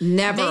wouldn't have...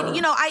 Never.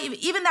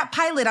 Even that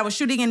pilot I was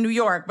shooting in New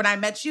York when I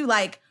met you,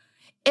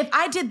 if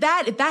I did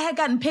that, if that had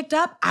gotten picked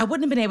up, I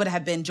wouldn't have been able to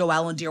have been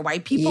Joelle on Dear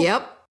White People.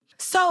 Yep.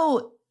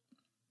 So...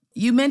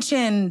 You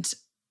mentioned,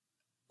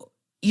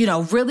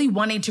 really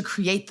wanting to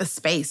create the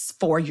space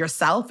for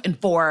yourself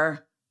and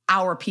for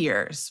our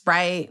peers,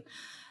 right?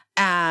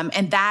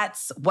 And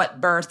that's what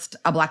birthed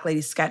a Black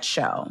Lady sketch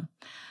show.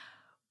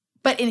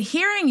 But in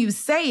hearing you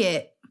say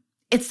it,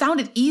 it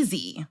sounded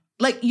easy.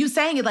 Like you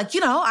saying it like,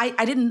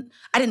 I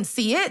didn't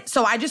see it,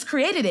 so I just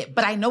created it,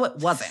 but I know it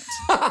wasn't.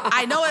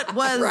 I know it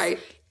was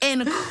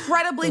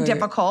incredibly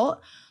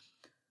difficult.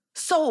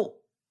 So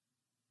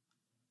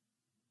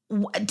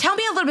tell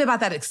me a little bit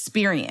about that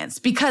experience,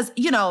 because,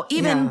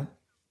 even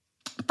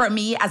for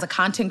me as a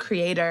content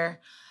creator,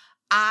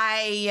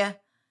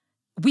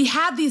 we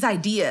have these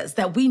ideas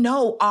that we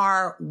know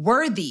are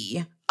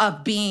worthy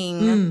of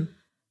being,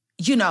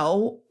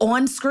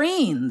 on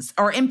screens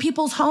or in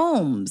people's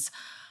homes.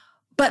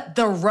 But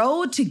the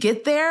road to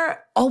get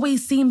there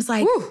always seems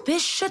like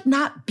this should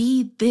not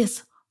be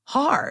this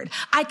hard.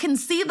 I can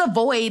see the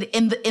void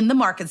in the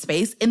market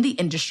space, in the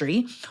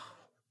industry.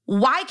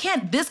 Why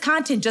can't this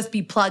content just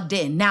be plugged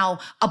in? Now,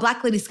 a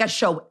Black Lady Sketch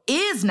Show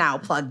is now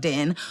plugged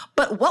in,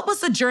 but what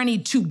was the journey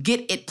to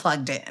get it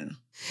plugged in?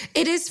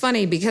 It is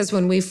funny because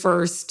when we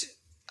first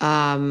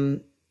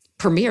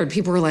premiered,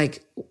 people were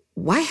like,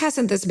 why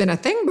hasn't this been a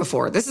thing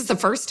before? This is the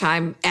first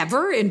time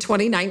ever in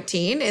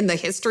 2019 in the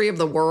history of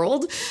the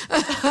world.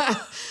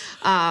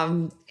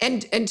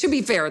 And to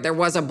be fair, there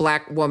was a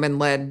Black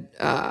woman-led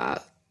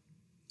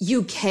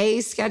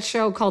UK sketch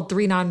show called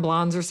Three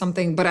Non-Blondes or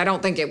something, but I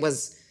don't think it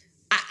was...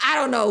 I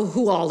don't know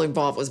who all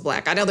involved was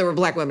Black. I know there were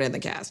Black women in the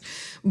cast.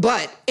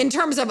 But in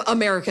terms of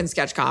American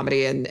sketch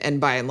comedy,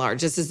 and by and large,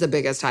 this is the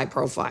biggest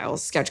high-profile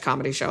sketch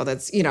comedy show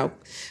that's,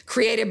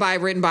 created by,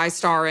 written by,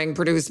 starring,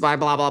 produced by,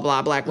 blah, blah,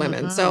 blah, Black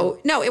women.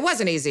 So, no, it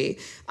wasn't easy.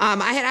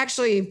 I had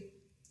actually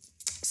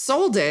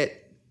sold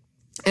it,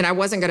 and I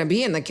wasn't going to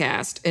be in the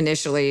cast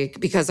initially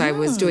because I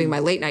was doing my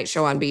late-night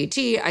show on BET.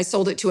 I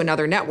sold it to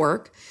another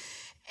network,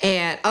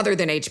 and other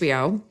than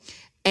HBO.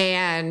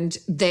 And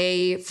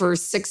they, for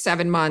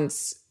 6-7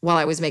 months, while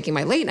I was making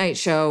my late night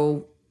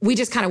show, we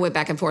just kind of went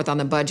back and forth on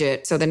the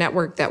budget. So the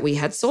network that we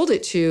had sold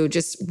it to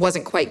just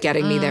wasn't quite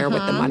getting me there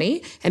with the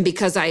money. And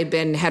because I had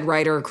been head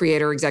writer,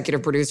 creator,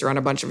 executive producer on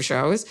a bunch of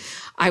shows,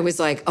 I was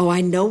like, oh,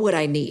 I know what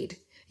I need.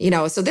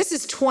 So this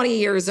is 20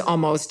 years,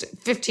 almost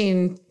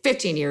 15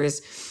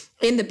 years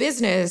in the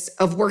business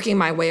of working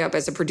my way up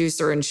as a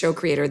producer and show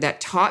creator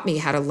that taught me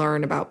how to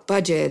learn about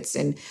budgets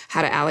and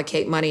how to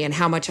allocate money and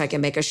how much I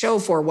can make a show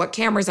for, what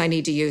cameras I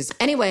need to use.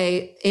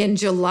 Anyway, in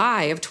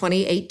July of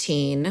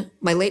 2018,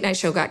 my late night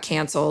show got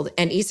canceled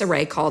and Issa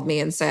Rae called me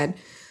and said,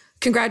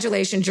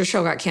 congratulations, your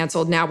show got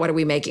canceled. Now what are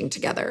we making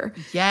together?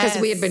 Yes.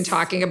 Because we had been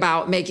talking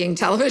about making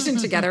television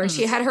together and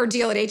she had her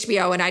deal at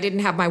HBO and I didn't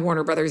have my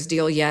Warner Brothers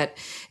deal yet.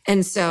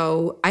 And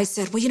so I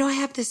said, well, I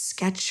have this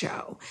sketch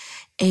show.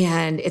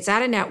 And it's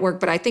at a network,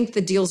 but I think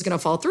the deal's going to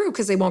fall through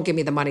because they won't give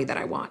me the money that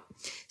I want.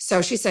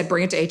 So she said,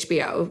 bring it to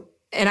HBO.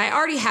 And I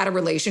already had a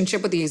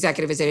relationship with the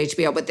executives at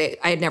HBO, but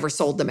I had never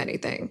sold them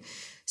anything.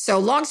 So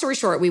long story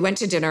short, we went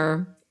to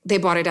dinner. They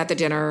bought it at the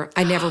dinner.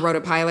 I never wrote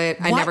a pilot.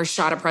 I never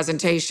shot a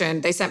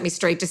presentation. They sent me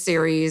straight to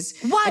series.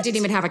 What? I didn't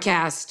even have a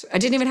cast.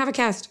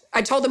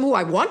 I told them who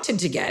I wanted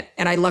to get,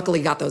 and I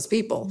luckily got those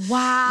people.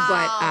 Wow,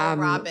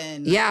 but,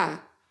 Robin. Yeah,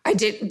 I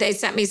did. They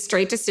sent me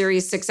straight to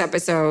series, 6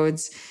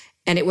 episodes.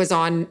 And it was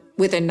on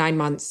within 9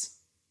 months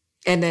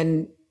and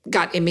then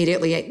got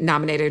immediately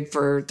nominated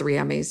for 3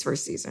 Emmys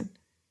first season.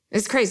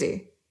 It's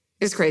crazy.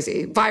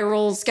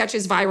 Viral,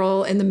 sketches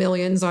viral in the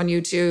millions on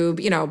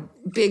YouTube,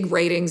 big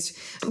ratings.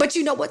 But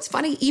what's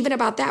funny even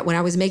about that, when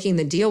I was making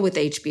the deal with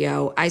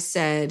HBO, I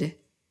said,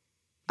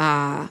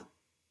 I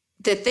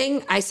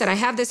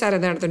have this at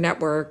another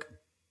network.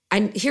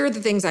 Here are the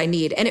things I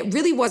need. And it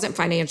really wasn't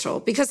financial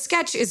because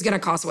sketch is going to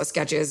cost what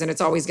sketch is. And it's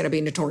always going to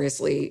be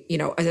notoriously,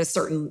 at a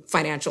certain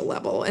financial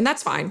level. And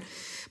that's fine.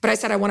 But I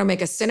said, I want to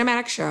make a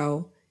cinematic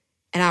show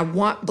and I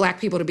want Black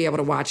people to be able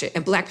to watch it.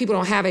 And Black people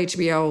don't have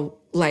HBO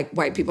like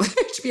white people have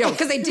HBO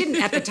because they didn't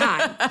at the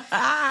time.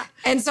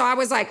 And so I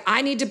was like,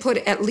 I need to put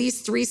at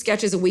least 3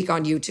 sketches a week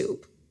on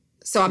YouTube.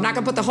 So I'm not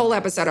going to put the whole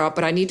episode up,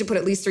 but I need to put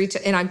at least 3.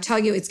 And I'm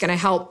telling you, it's going to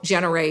help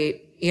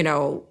generate,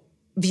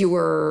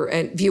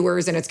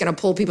 viewers and it's going to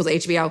pull people to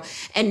HBO.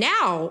 And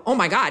now, oh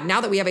my God,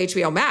 now that we have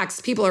HBO Max,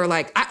 people are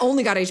like, I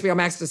only got HBO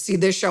Max to see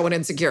this show and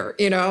Insecure,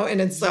 And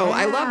it's so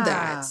I love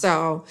that.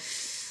 So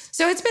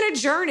it's been a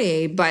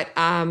journey, but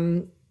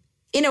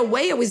in a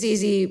way it was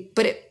easy,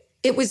 but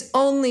it was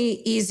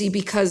only easy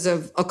because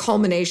of a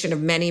culmination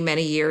of many,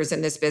 many years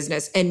in this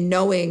business and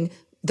knowing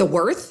the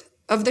worth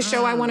of the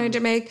show I wanted to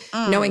make,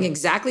 knowing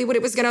exactly what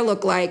it was going to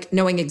look like,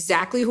 knowing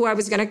exactly who I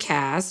was going to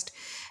cast,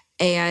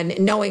 and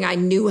knowing I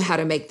knew how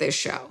to make this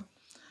show.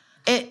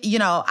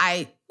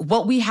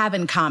 What we have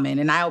in common,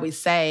 and I always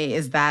say,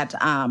 is that,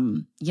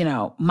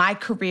 my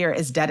career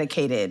is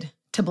dedicated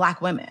to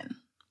Black women.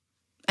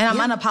 And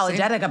I'm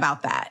unapologetic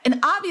about that. And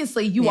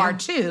obviously you are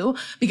too,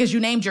 because you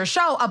named your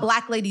show a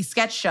Black Lady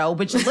Sketch Show,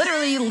 which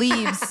literally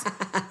leaves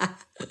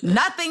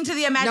nothing to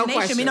the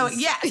imagination. We know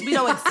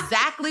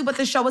exactly what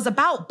the show is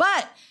about.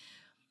 But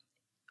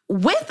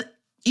with,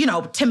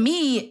 to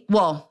me,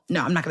 well,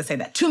 no, I'm not going to say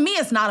that. To me,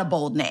 it's not a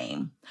bold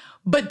name.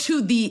 But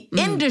to the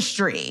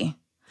industry,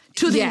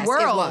 to the Yes,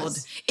 world,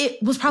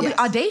 it was probably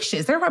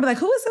audacious. They were probably like,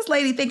 who is this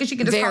lady thinking she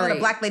can just call it a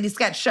Black lady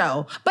sketch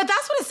show? But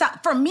that's what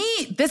it's, for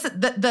me,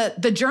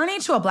 the journey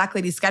to a Black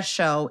lady sketch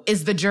show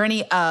is the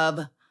journey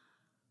of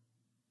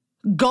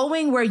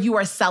going where you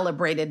are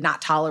celebrated,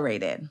 not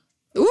tolerated.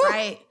 Ooh,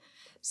 right?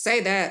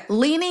 Say that.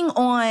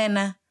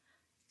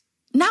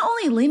 Not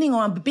only leaning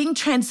on, but being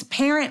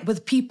transparent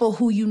with people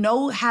who you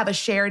know have a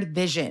shared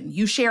vision.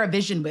 You share a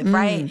vision with,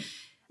 right?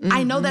 Mm-hmm.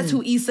 I know that's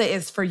who Issa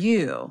is for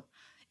you.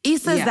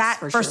 Issa is that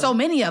for so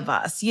many of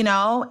us, you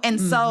know?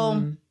 And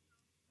so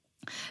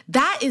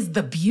that is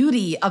the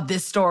beauty of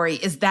this story,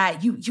 is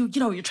that you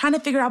know, you're trying to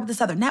figure out with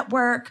this other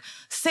network,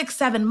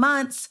 6-7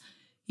 months.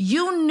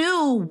 You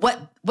knew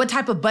what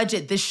type of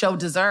budget this show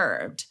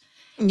deserved.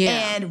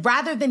 Yeah. And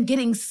rather than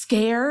getting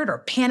scared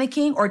or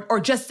panicking or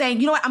just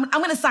saying, you know what, I'm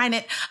going to sign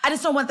it. I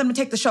just don't want them to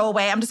take the show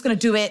away. I'm just going to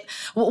do it.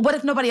 Well, what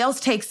if nobody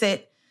else takes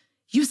it?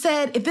 You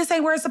said, if this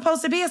ain't where it's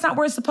supposed to be, it's not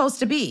where it's supposed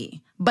to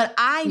be. But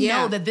I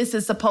know that this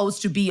is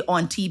supposed to be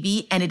on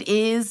TV, and it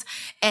is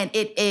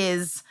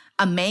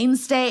a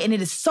mainstay, and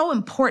it is so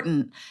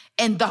important.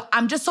 And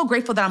I'm just so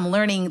grateful that I'm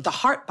learning the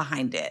heart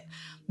behind it,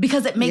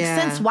 because it makes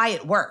sense why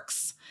it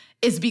works.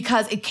 Is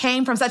because it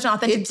came from such an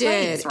authentic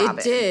place, Robin.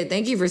 It did.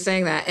 Thank you for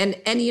saying that.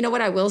 And you know what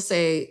I will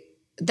say?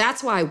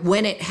 That's why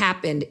when it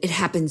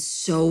happened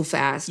so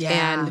fast.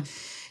 Yeah. And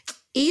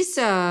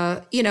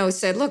Issa, you know,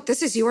 said, look,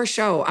 this is your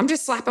show. I'm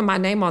just slapping my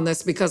name on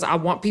this because I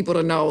want people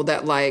to know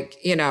that,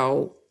 like, you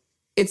know,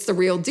 it's the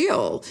real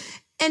deal.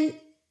 And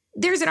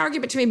there's an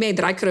argument to be made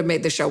that I could have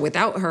made the show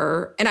without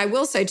her. And I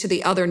will say, to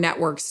the other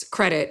networks'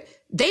 credit,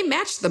 they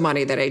matched the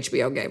money that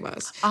HBO gave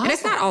us. Oh. And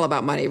it's not all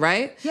about money,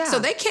 right? Yeah. So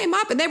they came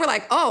up and they were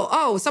like,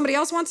 oh, somebody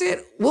else wants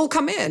it? We'll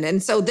come in.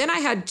 And so then I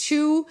had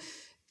 2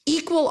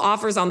 equal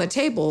offers on the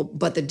table,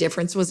 but the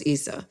difference was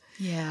Issa.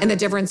 Yeah. And the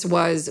difference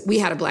was we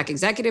had a Black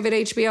executive at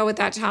HBO at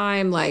that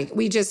time. Like,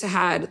 we just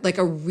had like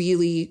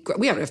we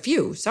had a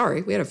few.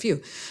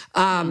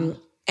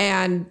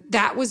 And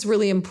that was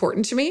really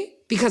important to me,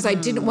 because I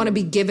didn't want to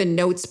be given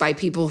notes by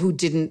people who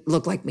didn't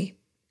look like me.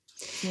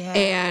 Yeah.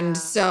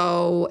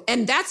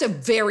 And that's a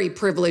very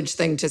privileged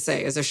thing to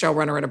say as a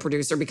showrunner and a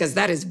producer, because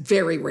that is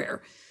very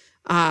rare.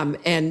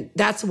 And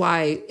that's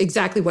why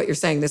exactly what you're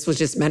saying, this was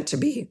just meant to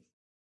be.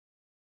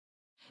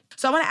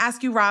 So I want to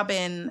ask you,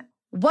 Robin,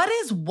 what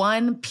is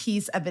one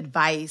piece of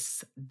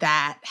advice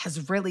that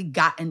has really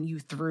gotten you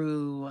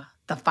through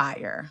the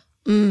fire?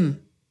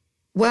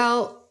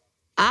 Well,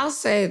 I'll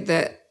say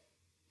that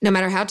no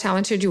matter how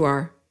talented you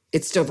are,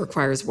 it still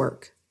requires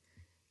work.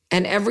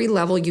 And every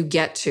level you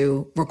get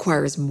to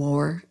requires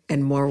more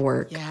and more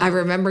work. Yeah. I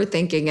remember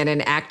thinking in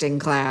an acting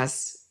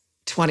class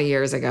 20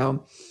 years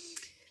ago,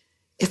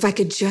 if I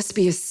could just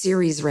be a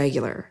series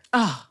regular.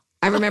 Oh.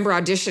 I remember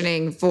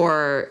auditioning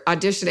for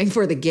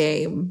The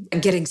Game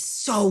and getting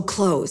so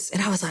close.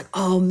 And I was like,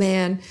 oh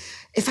man,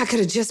 if I could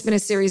have just been a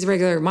series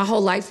regular, my whole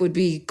life would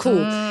be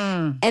cool.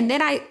 And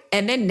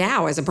then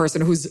now, as a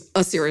person who's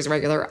a series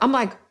regular, I'm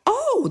like,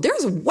 oh,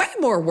 there's way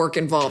more work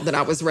involved than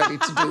I was ready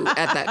to do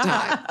at that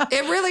time.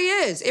 It really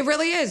is. It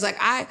really is. Like,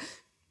 I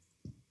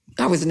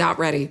was not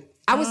ready.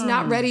 I was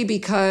not ready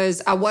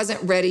because I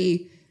wasn't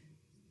ready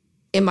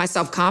in my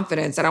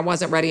self-confidence, and I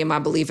wasn't ready in my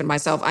belief in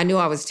myself. I knew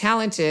I was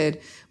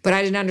talented, but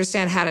I didn't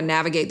understand how to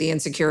navigate the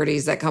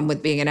insecurities that come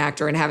with being an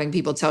actor and having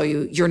people tell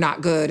you you're not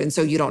good and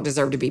so you don't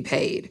deserve to be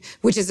paid,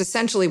 which is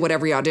essentially what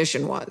every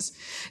audition was,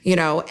 you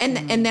know? And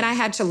then I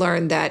had to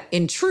learn that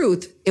in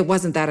truth, it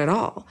wasn't that at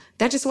all.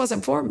 That just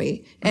wasn't for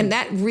me. And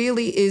that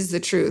really is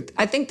the truth.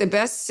 I think the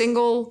best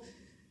single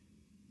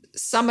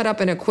sum it up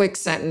in a quick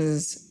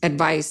sentence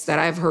advice that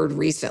I've heard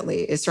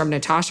recently is from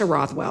Natasha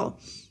Rothwell,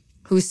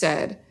 who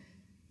said,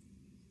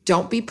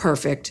 don't be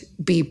perfect,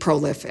 be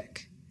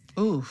prolific.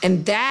 Ooh.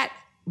 And that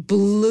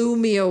blew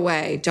me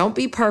away. Don't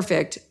be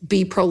perfect,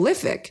 be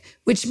prolific,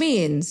 which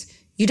means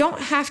you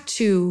don't have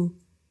to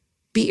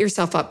beat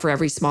yourself up for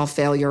every small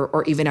failure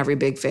or even every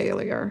big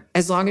failure,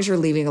 as long as you're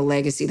leaving a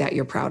legacy that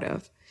you're proud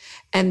of.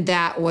 And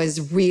that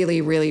was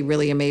really, really,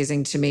 really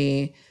amazing to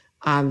me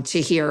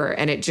to hear.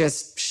 And it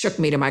just shook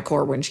me to my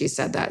core when she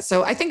said that.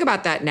 So I think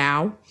about that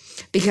now,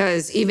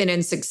 because even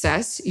in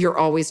success, you're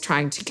always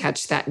trying to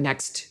catch that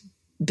next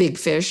big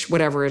fish,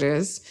 whatever it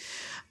is.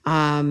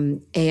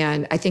 And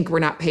I think we're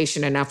not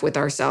patient enough with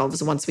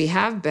ourselves. Once we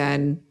have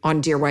been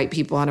on Dear White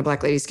People, on a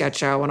Black Lady sketch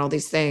show, and all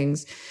these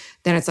things,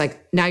 then it's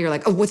like, now you're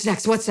like, oh, what's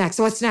next? What's next?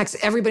 What's next?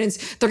 They're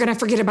going to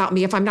forget about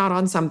me if I'm not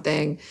on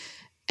something.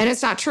 And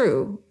it's not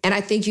true. And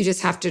I think you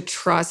just have to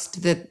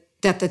trust that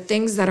the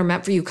things that are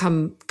meant for you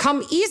come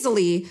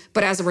easily,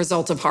 but as a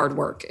result of hard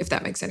work, if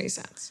that makes any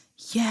sense.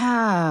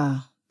 Yeah,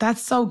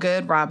 that's so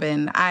good,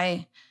 Robin.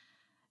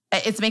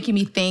 It's making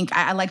me think.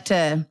 I like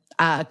to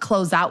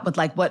close out with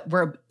like what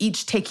we're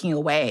each taking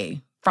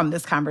away from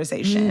this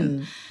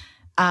conversation.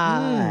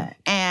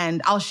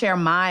 And I'll share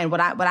mine.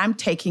 What I'm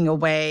taking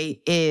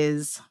away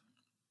is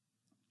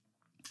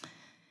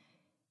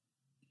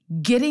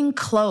getting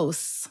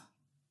close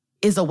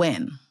is a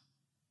win.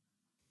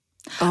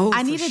 Oh,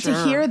 I needed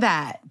to hear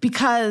that,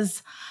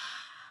 because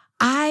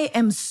I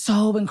am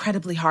so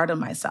incredibly hard on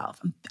myself.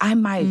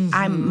 I'm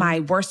my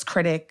worst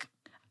critic.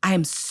 I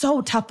am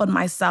so tough on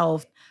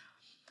myself.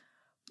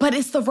 But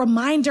it's the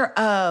reminder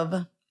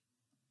of,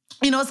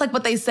 it's like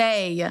what they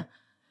say,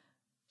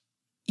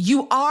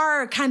 you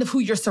are kind of who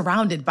you're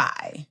surrounded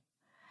by.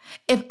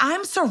 If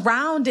I'm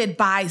surrounded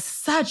by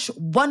such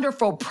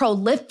wonderful,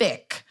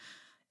 prolific,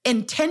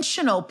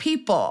 intentional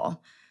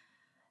people,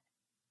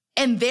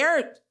 and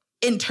they're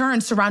in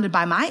turn surrounded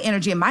by my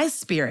energy and my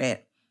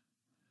spirit,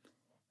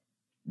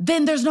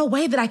 then there's no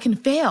way that I can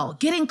fail.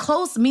 Getting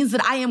close means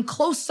that I am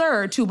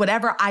closer to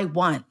whatever I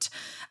want,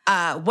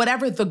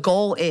 whatever the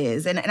goal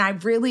is. And I'm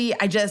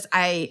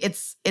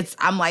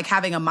like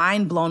having a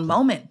mind blown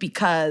moment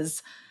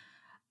because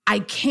I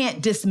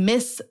can't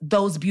dismiss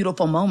those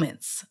beautiful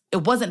moments.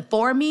 It wasn't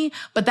for me,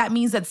 but that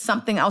means that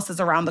something else is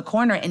around the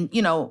corner. And,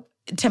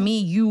 to me,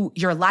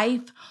 your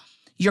life,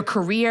 your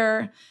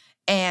career,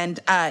 and,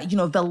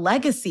 the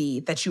legacy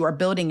that you are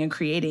building and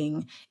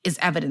creating is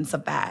evidence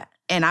of that.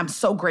 And I'm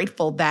so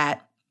grateful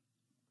that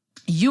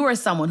you are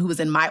someone who is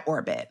in my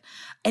orbit.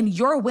 And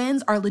your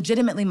wins are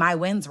legitimately my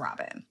wins,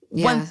 Robin.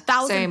 Yeah,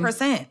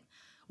 1,000%.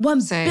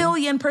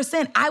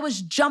 1,000,000,000%. I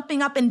was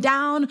jumping up and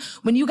down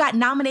when you got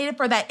nominated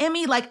for that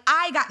Emmy, like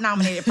I got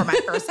nominated for my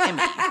first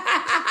Emmy.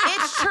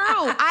 It's true.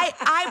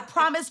 I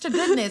promise to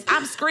goodness.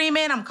 I'm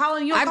screaming. I'm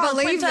calling you. I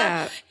believe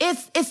that.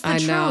 It's the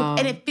truth.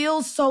 And it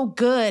feels so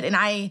good. And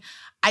I'm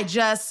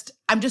just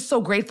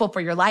so grateful for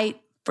your light,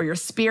 for your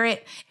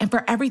spirit, and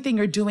for everything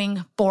you're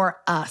doing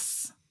for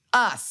us.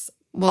 Us.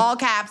 Well, all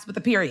caps with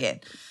a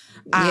period.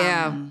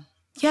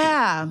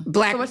 Yeah.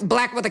 Black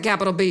with a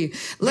capital B.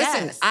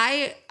 Listen, yes.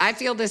 I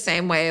feel the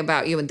same way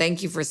about you, and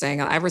thank you for saying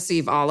it. I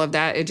receive all of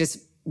that. It just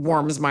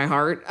warms my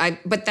heart.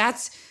 But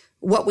that's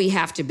what we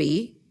have to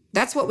be.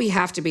 That's what we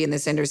have to be in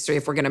this industry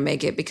if we're going to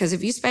make it. Because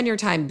if you spend your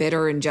time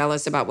bitter and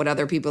jealous about what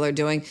other people are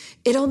doing,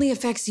 it only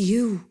affects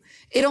you.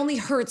 It only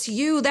hurts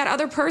you. That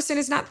other person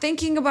is not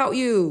thinking about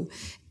you.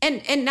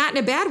 And not in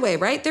a bad way,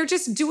 right? They're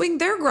just doing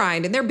their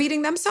grind and they're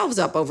beating themselves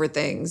up over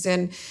things.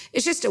 And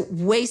it's just a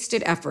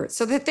wasted effort.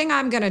 So the thing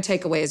I'm going to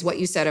take away is what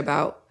you said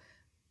about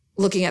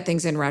looking at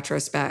things in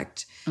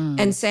retrospect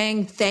and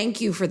saying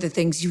thank you for the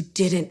things you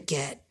didn't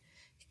get.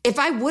 If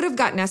I would have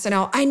gotten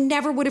SNL, I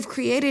never would have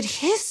created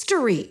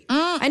history.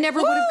 I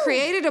never would have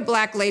created a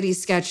Black Lady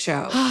sketch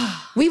show.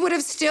 We would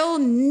have still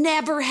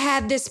never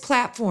had this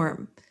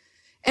platform.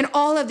 And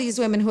all of these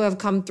women who have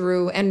come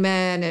through, and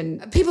men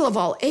and people of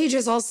all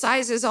ages, all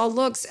sizes, all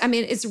looks. I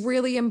mean, it's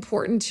really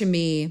important to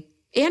me.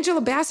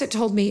 Angela Bassett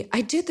told me,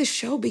 I did the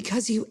show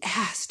because you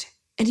asked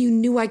and you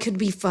knew I could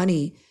be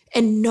funny.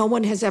 And no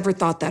one has ever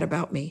thought that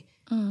about me.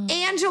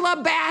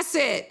 Angela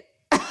Bassett.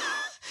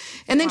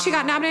 And then she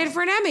got nominated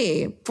for an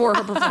Emmy for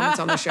her performance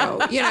on the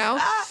show,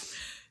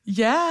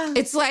 Yeah.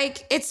 It's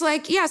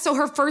like, yeah, so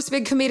her first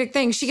big comedic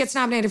thing, she gets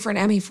nominated for an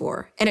Emmy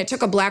for. And it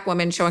took a Black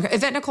woman showing her.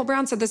 Yvette Nicole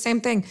Brown said the same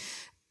thing.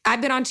 I've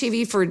been on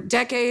TV for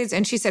decades,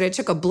 and she said it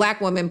took a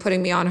Black woman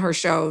putting me on her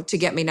show to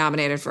get me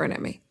nominated for an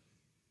Emmy.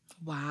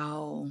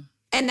 Wow.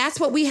 And that's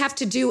what we have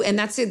to do, and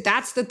that's it.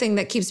 That's the thing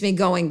that keeps me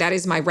going. That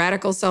is my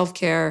radical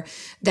self-care.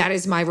 That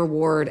is my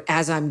reward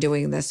as I'm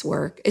doing this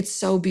work. It's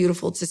so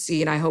beautiful to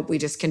see, and I hope we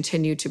just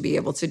continue to be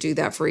able to do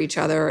that for each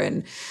other.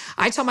 And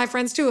I tell my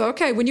friends too,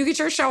 okay, when you get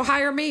your show,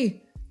 hire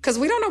me, because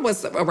we don't know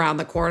what's around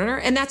the corner,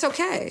 and that's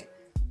okay.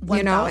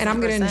 1,000%. And I'm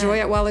going to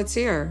enjoy it while it's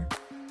here.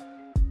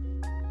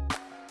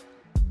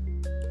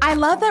 I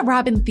love that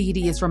Robin Thede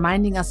is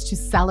reminding us to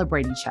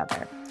celebrate each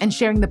other and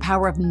sharing the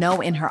power of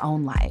no in her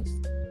own life.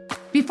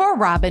 Before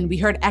Robin, we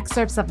heard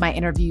excerpts of my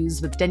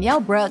interviews with Danielle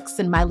Brooks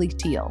and Myleik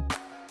Teele.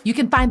 You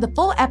can find the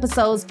full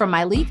episodes from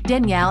Myleik,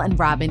 Danielle, and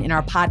Robin in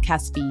our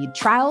podcast feed,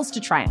 Trials to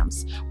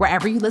Triumphs,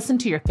 wherever you listen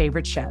to your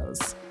favorite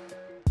shows.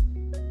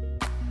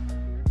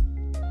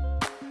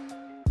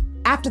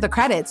 After the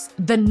credits,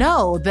 the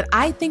no that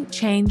I think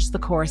changed the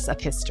course of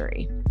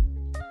history.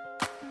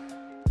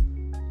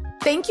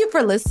 Thank you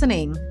for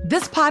listening.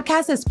 This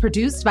podcast is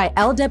produced by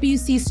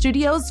LWC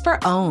Studios for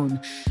OWN.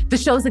 The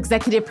show's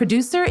executive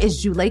producer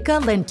is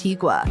Juleka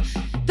Lantigua.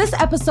 This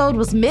episode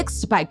was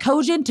mixed by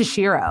Kojin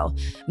Toshiro.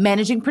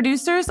 Managing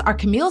producers are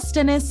Camille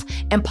Stennis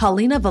and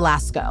Paulina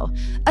Velasco.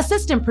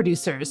 Assistant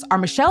producers are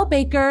Michelle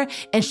Baker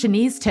and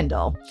Shanice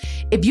Tyndall.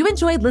 If you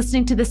enjoyed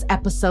listening to this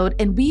episode,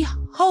 and we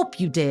hope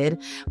you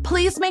did,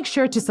 please make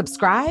sure to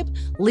subscribe,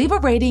 leave a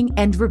rating,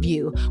 and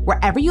review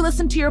wherever you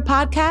listen to your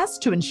podcast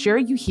to ensure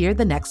you hear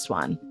the next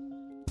one.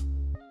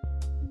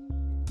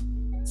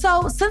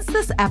 So, since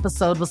this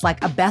episode was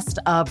like a best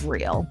of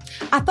reel,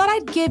 I thought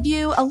I'd give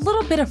you a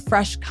little bit of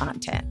fresh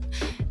content.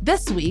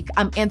 This week,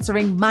 I'm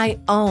answering my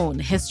own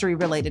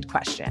history-related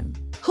question.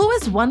 Who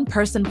is one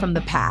person from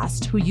the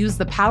past who used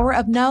the power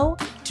of no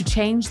to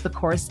change the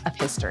course of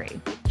history?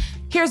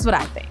 Here's what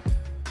I think.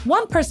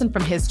 One person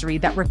from history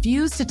that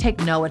refused to take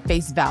no at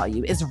face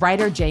value is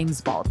writer James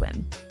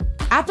Baldwin.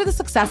 After the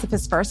success of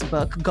his first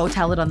book, Go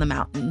Tell It on the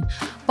Mountain,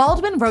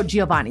 Baldwin wrote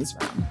Giovanni's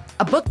Room,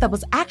 a book that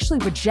was actually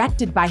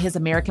rejected by his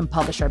American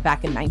publisher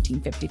back in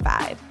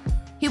 1955.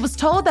 He was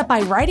told that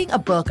by writing a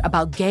book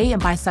about gay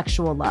and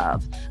bisexual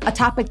love, a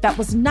topic that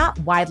was not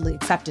widely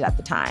accepted at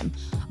the time,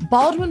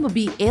 Baldwin would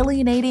be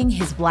alienating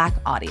his Black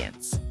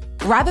audience.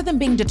 Rather than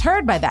being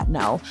deterred by that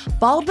no,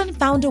 Baldwin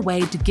found a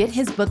way to get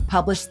his book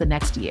published the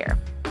next year.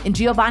 In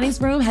Giovanni's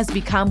Room has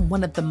become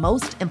one of the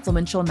most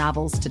influential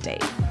novels to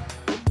date.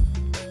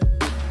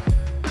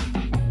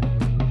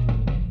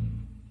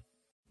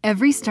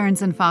 Every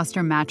Stearns &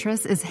 Foster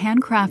mattress is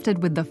handcrafted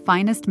with the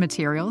finest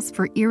materials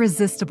for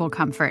irresistible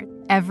comfort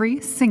every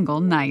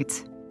single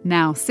night.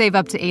 Now, save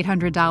up to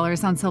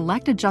 $800 on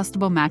select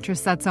adjustable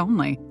mattress sets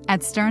only at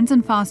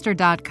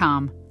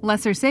stearnsandfoster.com.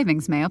 Lesser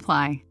savings may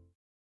apply.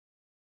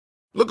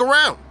 Look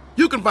around.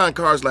 You can find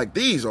cars like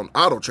these on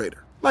AutoTrader,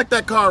 like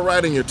that car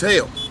riding your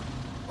tail.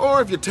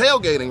 Or if you're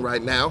tailgating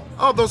right now,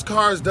 all those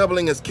cars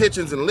doubling as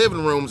kitchens and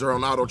living rooms are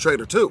on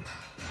AutoTrader too.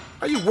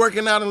 Are you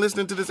working out and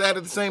listening to this ad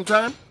at the same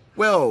time?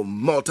 Well,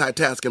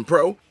 multitasking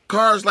pro,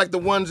 cars like the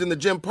ones in the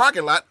gym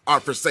parking lot are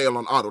for sale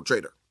on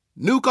AutoTrader.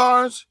 New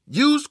cars,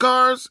 used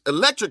cars,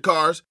 electric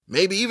cars,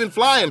 maybe even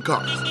flying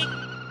cars.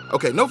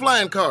 Okay, no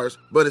flying cars,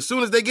 but as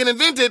soon as they get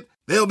invented,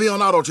 they'll be on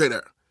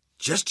AutoTrader.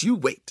 Just you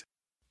wait.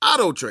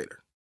 AutoTrader.